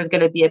realize that there was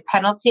going to be a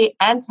penalty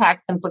and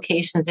tax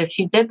implications if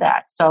she did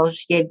that. So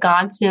she had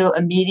gone to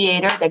a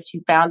mediator that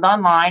she found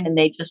online, and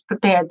they just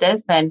prepared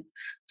this. And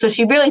so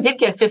she really did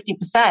get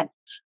 50%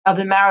 of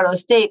the marital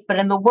estate, but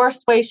in the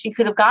worst way she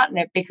could have gotten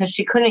it, because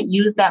she couldn't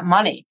use that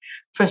money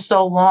for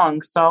so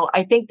long. So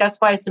I think that's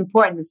why it's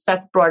important that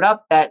Seth brought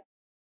up that,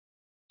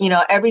 you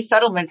know, every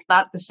settlement's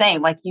not the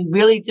same. Like, you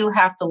really do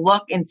have to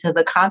look into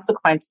the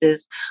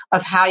consequences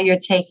of how you're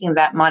taking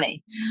that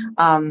money,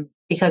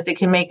 because it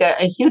can make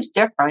a huge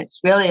difference,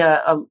 really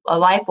a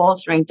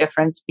life-altering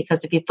difference.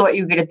 Because if you thought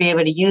you were going to be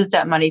able to use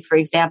that money, for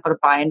example, to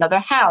buy another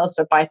house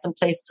or buy some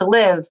place to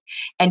live,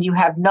 and you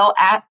have no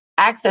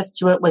access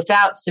to it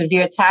without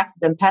severe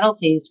taxes and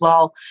penalties,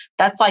 well,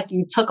 that's like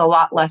you took a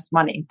lot less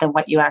money than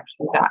what you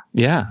actually got.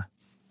 Yeah.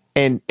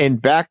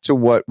 And back to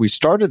what we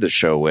started the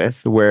show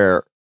with,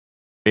 where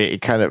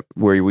it kind of,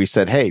 where we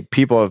said, hey,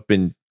 people have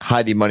been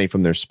hiding money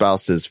from their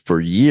spouses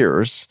for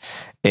years,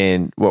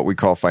 and what we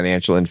call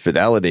financial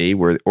infidelity,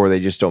 or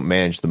they just don't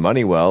manage the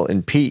money well.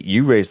 And Pete,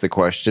 you raised the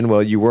question,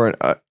 well, you weren't,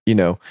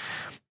 you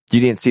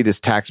didn't see this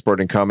tax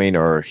burden coming,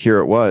 or here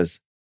it was.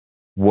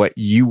 What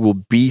you will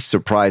be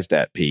surprised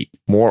at, Pete,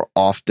 more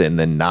often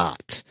than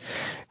not,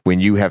 when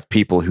you have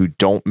people who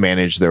don't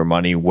manage their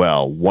money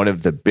well, one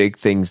of the big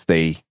things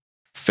they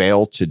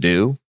fail to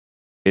do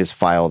is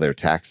file their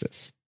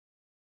taxes.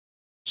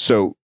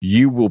 So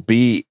you will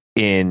be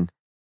in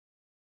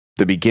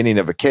the beginning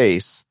of a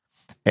case,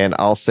 and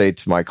I'll say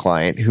to my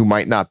client, who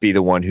might not be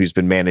the one who's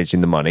been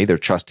managing the money, they're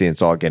trusting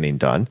it's all getting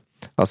done.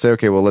 I'll say,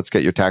 okay, well, let's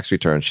get your tax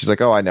return. She's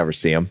like, oh, I never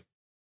see them.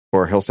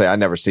 Or he'll say, I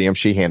never see them.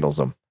 She handles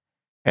them.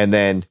 And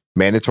then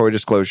mandatory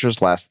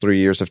disclosures, last 3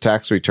 years of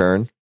tax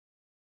return,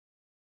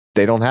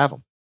 they don't have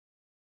them.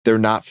 They're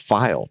not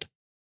filed.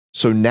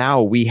 So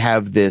now we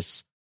have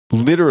this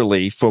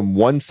literally from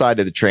one side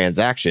of the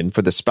transaction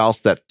for the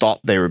spouse that thought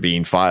they were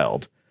being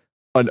filed,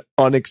 an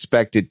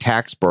unexpected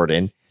tax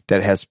burden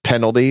that has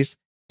penalties,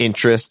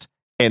 interest,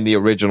 and the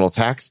original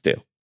tax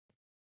due.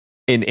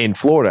 In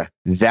Florida,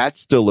 that's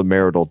still a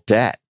marital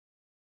debt.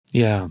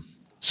 Yeah.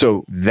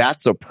 So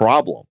that's a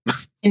problem.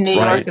 In New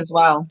York as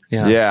well.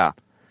 Yeah.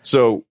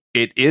 So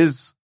it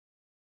is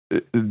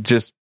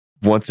just,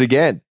 once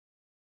again,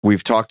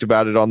 we've talked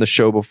about it on the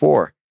show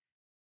before.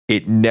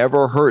 It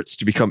never hurts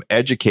to become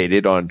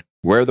educated on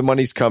where the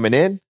money's coming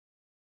in,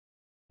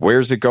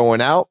 where's it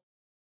going out.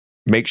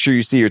 Make sure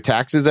you see your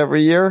taxes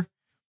every year.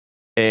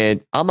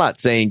 And I'm not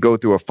saying go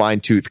through a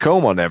fine-tooth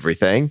comb on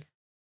everything,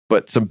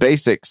 but some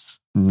basics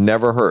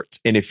never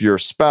hurts. And if your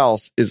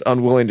spouse is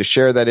unwilling to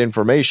share that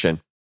information,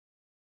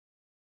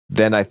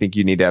 then I think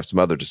you need to have some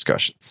other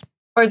discussions.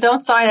 Or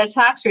don't sign a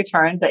tax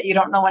return that you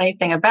don't know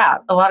anything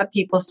about. A lot of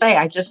people say,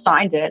 I just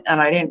signed it and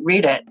I didn't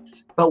read it.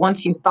 But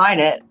once you sign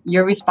it,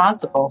 you're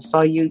responsible.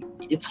 So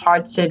it's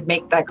hard to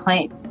make that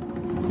claim.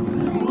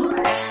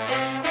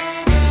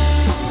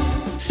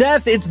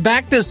 Seth, it's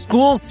back to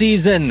school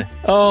season.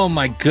 Oh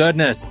my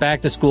goodness,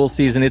 back to school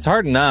season. It's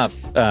hard enough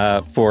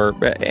for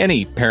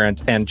any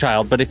parent and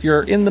child, but if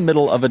you're in the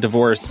middle of a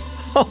divorce,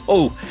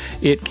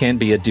 it can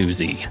be a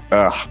doozy.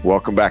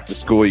 Welcome back to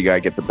school. You got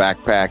to get the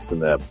backpacks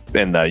and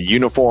the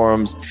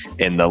uniforms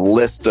and the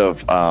list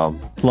of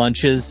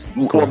lunches.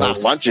 Well,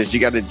 not lunches.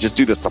 You got to just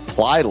do the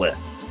supply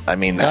list. I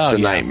mean, that's a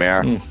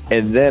nightmare.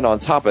 And then on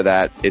top of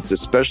that, it's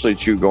especially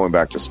true going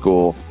back to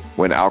school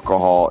when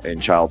alcohol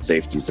and child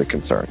safety is a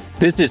concern.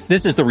 This is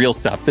the real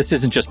stuff. This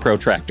isn't just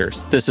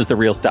protractors. This is the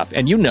real stuff.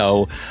 And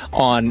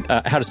on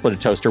How to Split a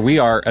Toaster, we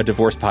are a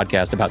divorce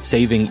podcast about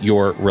saving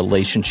your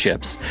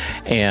relationships.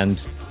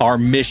 And our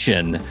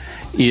mission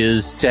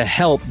is to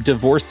help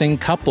divorcing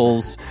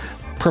couples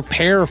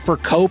prepare for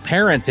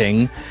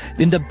co-parenting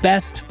in the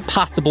best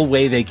possible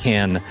way they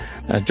can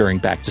during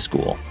back to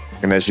school.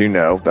 And as you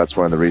know, that's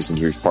one of the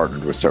reasons we've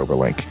partnered with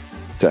SoberLink,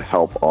 to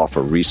help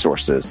offer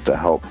resources to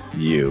help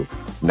you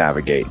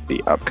navigate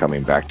the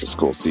upcoming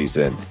back-to-school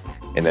season.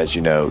 And as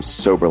you know,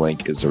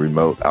 SoberLink is a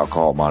remote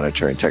alcohol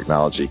monitoring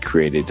technology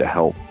created to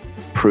help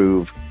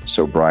prove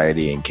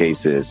sobriety in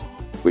cases,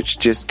 which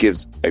just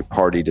gives a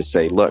party to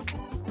say, look,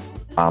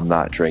 I'm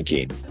not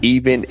drinking.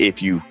 Even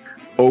if you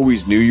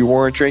always knew you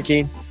weren't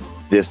drinking,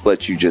 this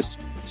lets you just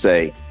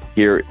say,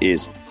 here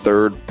is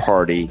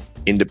third-party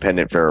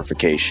independent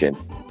verification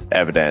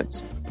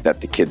evidence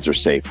that the kids are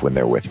safe when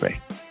they're with me.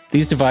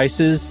 These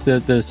devices,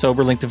 the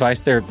SoberLink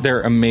device,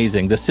 they're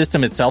amazing. The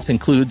system itself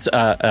includes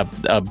a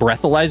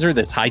breathalyzer,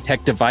 this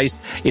high-tech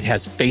device. It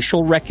has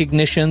facial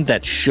recognition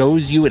that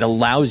it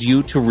allows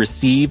you to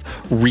receive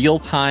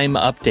real-time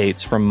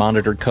updates from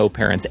monitored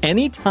co-parents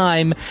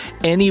anytime,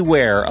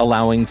 anywhere,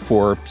 allowing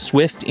for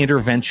swift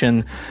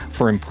intervention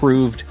for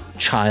improved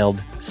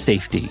child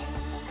safety.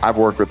 I've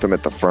worked with them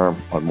at the firm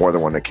on more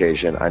than one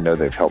occasion. I know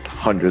they've helped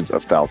hundreds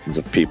of thousands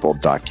of people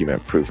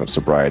document proof of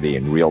sobriety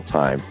in real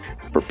time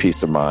for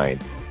peace of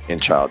mind in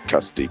child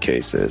custody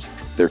cases.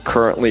 They're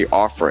currently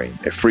offering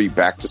a free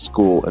back to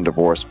school and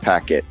divorce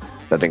packet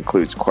that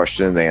includes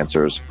question and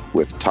answers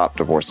with top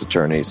divorce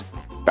attorneys,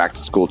 back to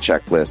school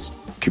checklists,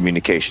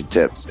 communication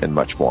tips, and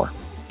much more.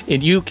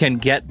 And you can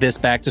get this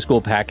back to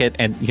school packet,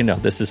 and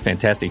this is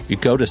fantastic. If you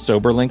go to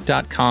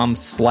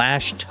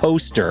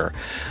soberlink.com/toaster,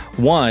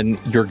 one,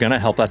 you're going to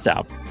help us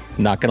out.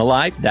 Not going to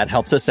lie, that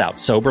helps us out.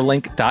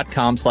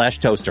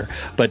 Soberlink.com/toaster.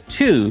 But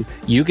two,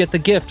 you get the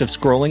gift of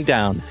scrolling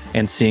down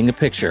and seeing a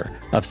picture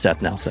of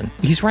Seth Nelson.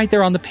 He's right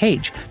there on the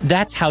page.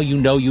 That's how you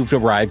know you've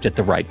arrived at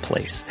the right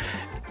place.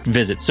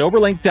 Visit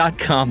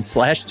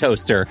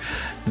soberlink.com/toaster.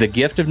 The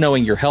gift of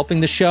knowing you're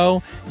helping the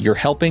show, you're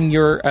helping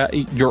your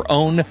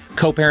own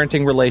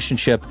co-parenting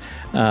relationship,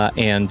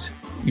 and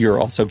you're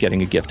also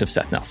getting a gift of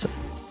Seth Nelson.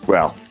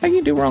 Well, how can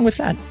you do wrong with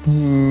that?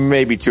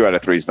 Maybe 2 out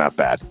of 3 is not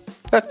bad.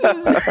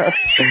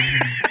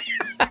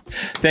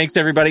 Thanks,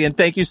 everybody, and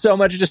thank you so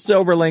much to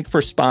SoberLink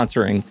for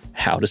sponsoring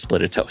How to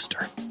Split a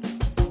Toaster.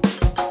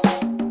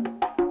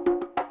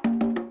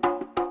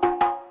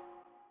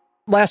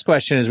 Last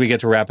question as we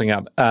get to wrapping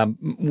up,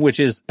 which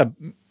is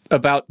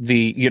about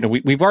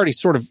we've already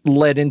sort of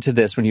led into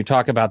this when you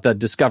talk about the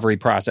discovery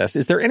process.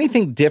 Is there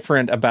anything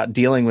different about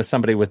dealing with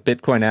somebody with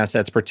Bitcoin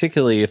assets,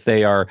 particularly if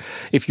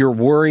you're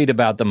worried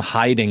about them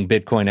hiding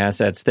Bitcoin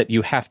assets, that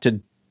you have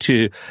to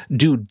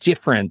do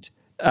different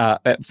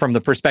from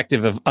the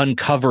perspective of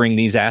uncovering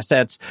these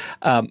assets?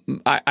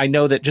 I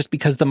know that just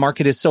because the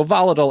market is so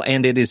volatile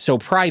and it is so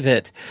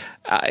private,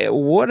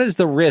 what is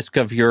the risk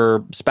of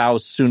your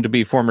spouse,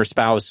 soon-to-be former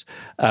spouse,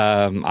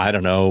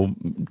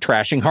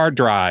 trashing hard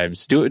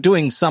drives,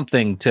 doing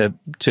something to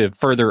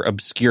further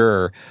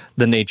obscure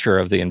the nature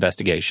of the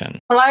investigation?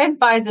 What I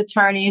advise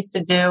attorneys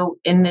to do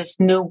in this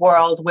new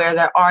world where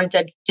there are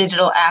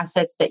digital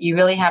assets that you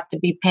really have to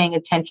be paying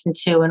attention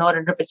to in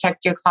order to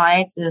protect your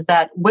clients is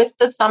that with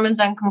the summons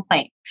and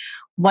complaint,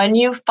 when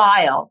you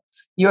file,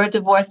 your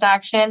divorce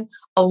action.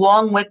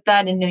 Along with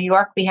that, in New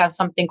York, we have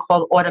something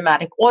called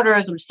automatic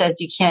orders, which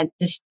says you can't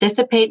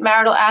dissipate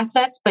marital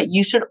assets, but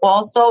you should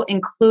also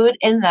include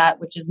in that,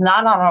 which is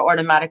not on our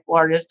automatic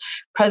orders,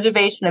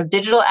 preservation of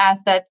digital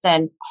assets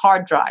and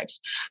hard drives.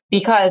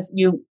 Because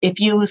if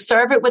you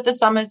serve it with a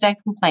summons and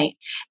complaint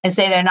and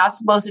say they're not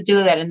supposed to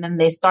do that, and then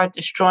they start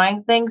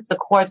destroying things, the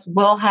courts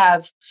will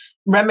have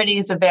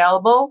remedies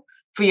available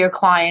for your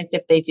clients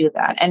if they do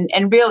that.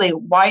 And really,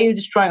 why are you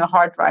destroying a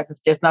hard drive if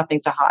there's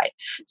nothing to hide?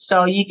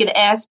 So you can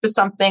ask for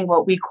something,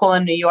 what we call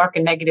in New York,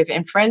 a negative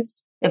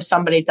inference, if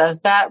somebody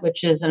does that,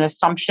 which is an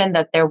assumption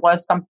that there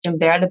was something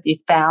there to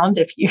be found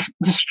if you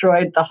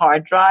destroyed the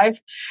hard drive.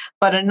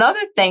 But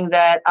another thing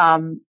that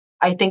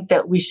I think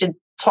that we should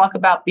talk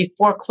about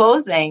before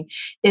closing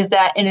is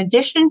that in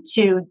addition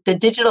to the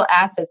digital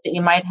assets that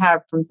you might have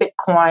from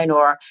Bitcoin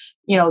or,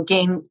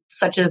 gain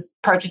such as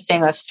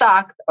purchasing a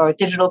stock or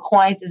digital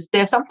coins, is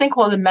there's something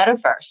called the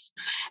metaverse.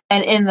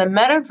 And in the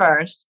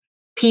metaverse,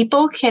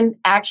 people can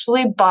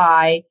actually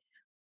buy,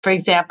 for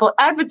example,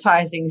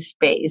 advertising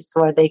space,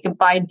 or they can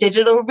buy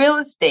digital real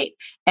estate,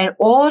 and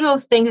all of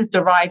those things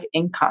derive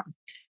income.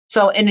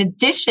 So in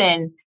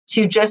addition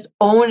to just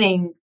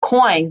owning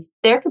coins,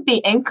 there could be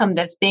income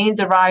that's being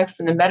derived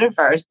from the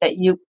metaverse that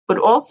you would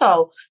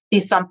also be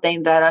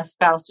something that a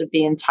spouse would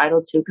be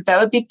entitled to, because that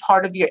would be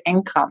part of your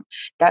income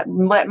that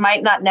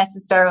might not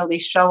necessarily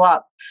show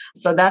up.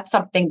 So that's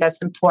something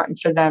that's important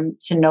for them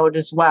to note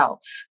as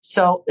well.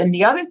 So, and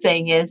the other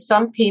thing is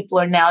some people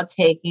are now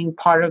taking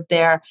part of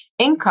their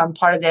income,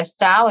 part of their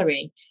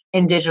salary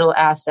in digital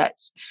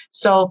assets.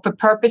 So for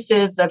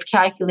purposes of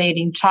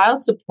calculating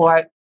child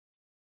support,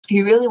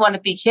 you really want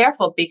to be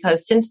careful,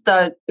 because since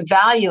the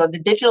value of the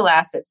digital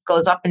assets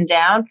goes up and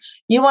down,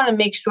 you want to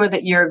make sure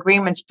that your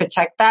agreements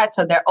protect that,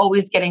 so they're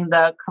always getting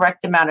the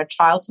correct amount of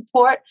child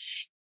support.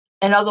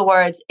 In other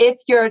words, if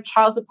your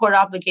child support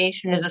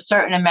obligation is a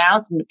certain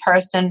amount and the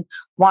person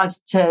wants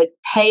to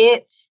pay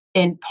it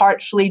in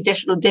partially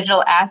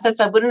digital assets,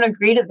 I wouldn't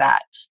agree to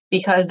that,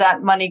 because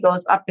that money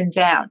goes up and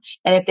down.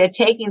 And if they're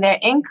taking their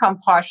income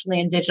partially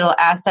in digital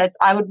assets,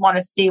 I would want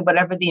to see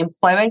whatever the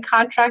employment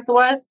contract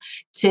was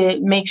to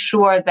make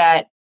sure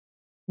that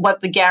what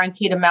the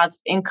guaranteed amount of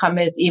income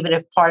is, even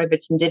if part of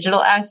it's in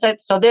digital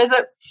assets. So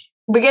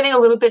we're getting a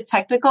little bit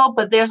technical,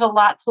 but there's a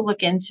lot to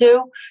look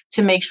into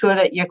to make sure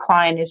that your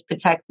client is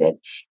protected.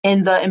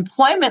 In the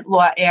employment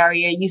law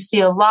area, you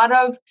see a lot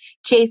of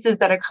cases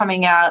that are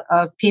coming out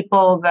of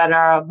people that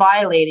are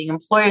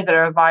employers that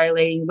are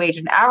violating wage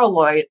and hour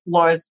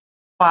laws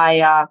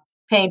by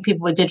paying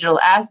people with digital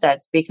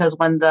assets, because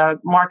when the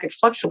market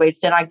fluctuates,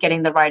 they're not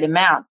getting the right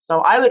amount. So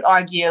I would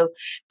argue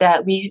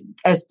that we,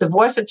 as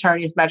divorce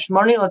attorneys,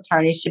 matrimonial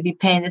attorneys, should be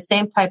paying the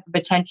same type of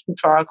attention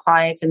for our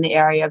clients in the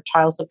area of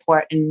child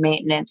support and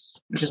maintenance,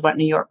 which is what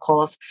New York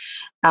calls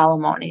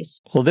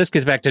alimonies. Well, this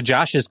gets back to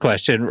Josh's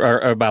question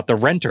about the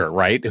renter,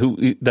 right?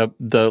 Who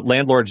the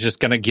landlord's just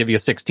going to give you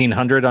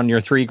 $1,600 on your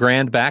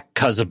 $3,000 back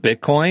because of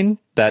Bitcoin?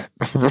 That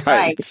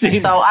right.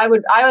 Seems... So I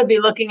would be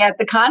looking at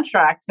the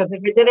contract. So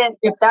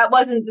if that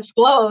wasn't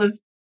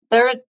disclosed,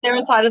 they're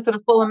entitled to the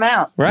full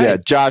amount. Right. Yeah,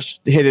 Josh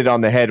hit it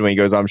on the head when he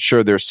goes, I'm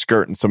sure they're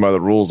skirting some other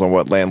rules on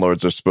what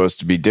landlords are supposed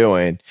to be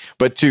doing.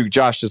 But to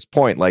Josh's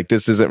point,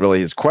 this isn't really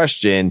his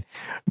question,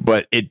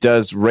 but it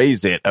does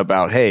raise it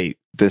about, hey,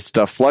 this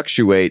stuff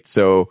fluctuates.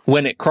 So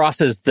when it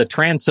crosses the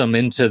transom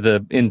into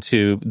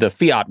the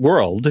fiat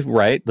world,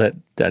 right?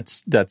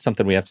 That's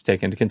something we have to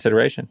take into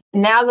consideration.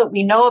 Now that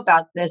we know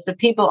about this, if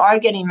people are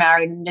getting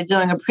married and they're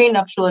doing a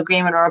prenuptial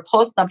agreement or a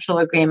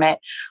postnuptial agreement,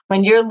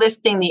 when you're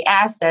listing the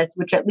assets,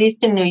 which at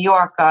least in New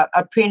York,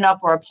 a prenup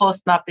or a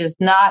postnup is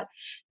not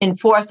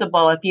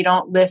enforceable if you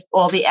don't list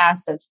all the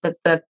assets that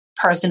the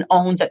person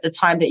owns at the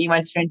time that you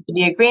enter into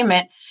the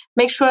agreement,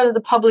 make sure that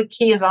the public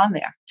key is on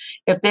there.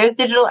 If there's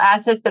digital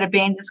assets that are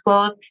being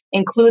disclosed,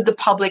 include the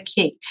public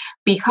key,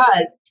 because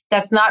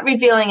that's not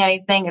revealing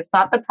anything. It's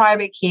not the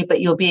private key, but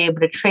you'll be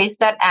able to trace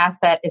that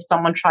asset if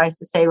someone tries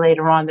to say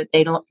later on that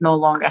they no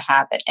longer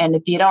have it. And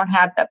if you don't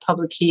have that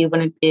public key, you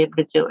wouldn't be able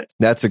to do it.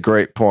 That's a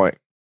great point.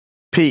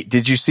 Pete,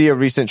 did you see a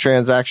recent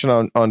transaction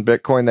on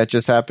Bitcoin that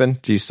just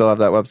happened? Do you still have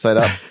that website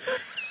up?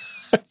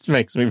 This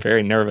makes me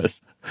very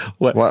nervous.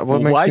 What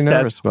makes you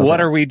nervous about what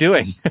that? Are we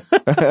doing?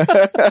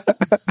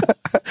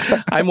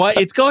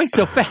 It's going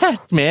so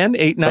fast, man.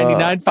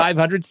 $899,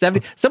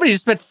 $570. Somebody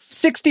just spent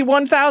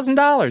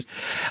 $61,000.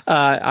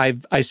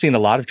 I've seen a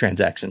lot of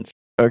transactions.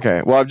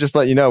 Okay. Well, I'm just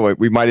letting you know,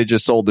 we might have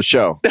just sold the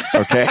show.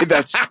 Okay.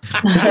 That's.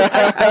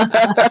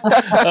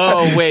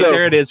 Oh, wait,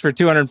 there it is for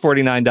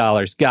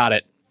 $249. Got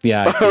it.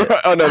 Yeah.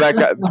 Oh no,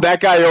 that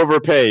guy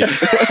overpaid.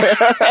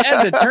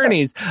 As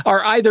attorneys,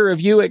 are either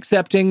of you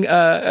accepting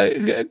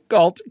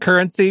alt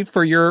currency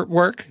for your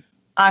work?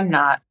 I'm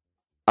not.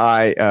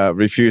 I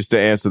refuse to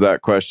answer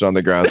that question on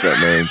the grounds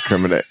that may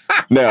incriminate.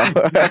 No,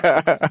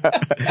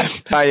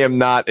 I am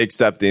not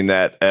accepting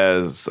that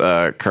as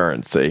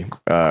currency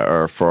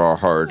or for our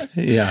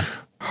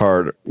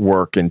hard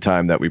work and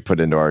time that we put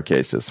into our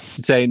cases.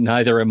 Say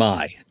neither am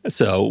I.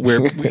 So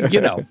we're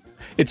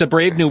It's a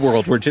brave new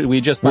world.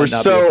 We just might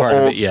not so be a part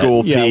of old it yet.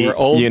 school, Yeah, Pete, we're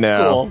old you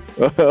know.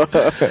 school.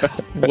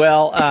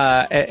 Well,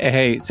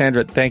 hey,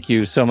 Sandra, thank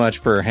you so much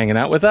for hanging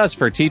out with us,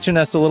 for teaching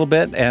us a little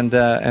bit, and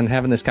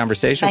having this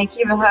conversation. Thank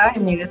you for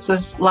having me. This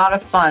was a lot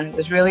of fun. It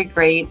was really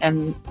great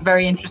and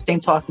very interesting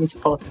talking to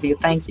both of you.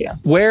 Thank you.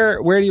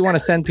 Where do you want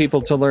to send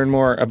people to learn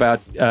more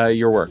about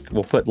your work?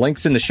 We'll put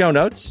links in the show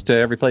notes to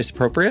every place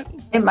appropriate.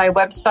 And my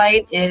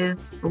website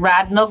is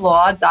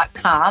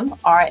radnalaw.com,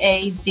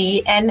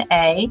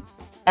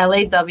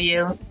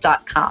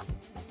 RADNALAW.com.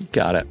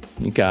 Got it.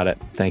 You got it.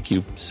 Thank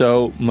you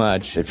so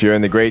much. If you're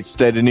in the great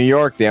state of New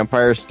York, the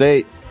Empire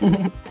State,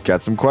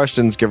 got some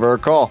questions, give her a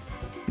call.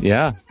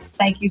 Yeah.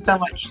 Thank you so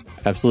much.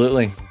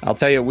 Absolutely. I'll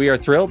tell you, we are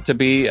thrilled to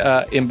be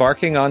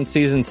embarking on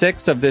season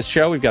 6 of this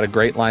show. We've got a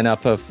great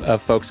lineup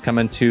of folks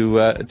coming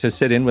to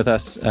sit in with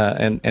us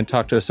and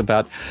talk to us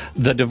about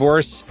the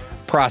divorce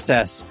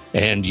process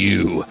and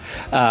you.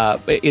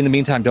 In the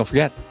meantime, don't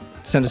forget,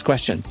 send us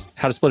questions.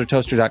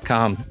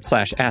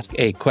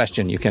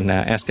 howtosplitatoaster.com/ask-a-question. You can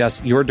ask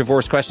us your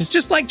divorce questions,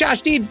 just like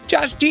Josh G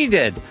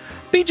did.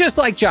 Be just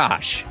like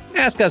Josh.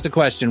 Ask us a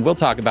question. We'll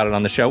talk about it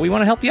on the show. We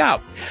want to help you out.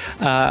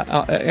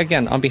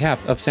 Again, on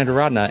behalf of Sandra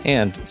Rodna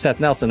and Seth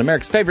Nelson,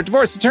 America's favorite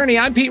divorce attorney,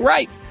 I'm Pete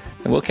Wright.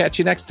 And we'll catch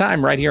you next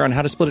time right here on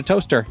How to Split a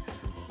Toaster,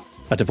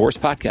 a divorce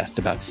podcast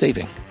about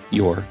saving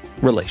your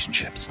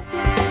relationships.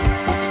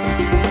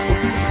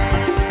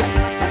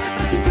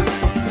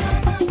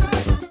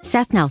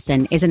 Seth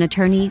Nelson is an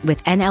attorney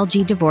with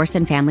NLG Divorce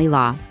and Family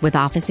Law with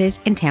offices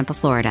in Tampa,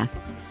 Florida.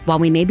 While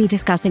we may be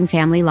discussing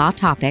family law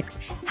topics,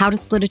 How to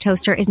Split a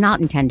Toaster is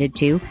not intended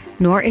to,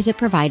 nor is it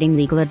providing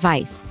legal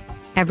advice.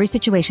 Every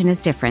situation is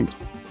different.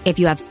 If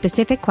you have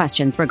specific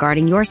questions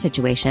regarding your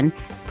situation,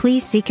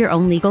 please seek your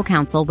own legal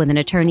counsel with an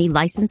attorney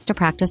licensed to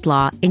practice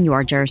law in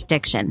your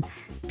jurisdiction.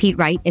 Pete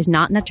Wright is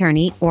not an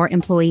attorney or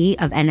employee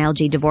of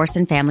NLG Divorce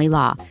and Family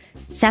Law.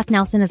 Seth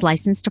Nelson is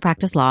licensed to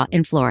practice law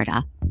in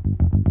Florida.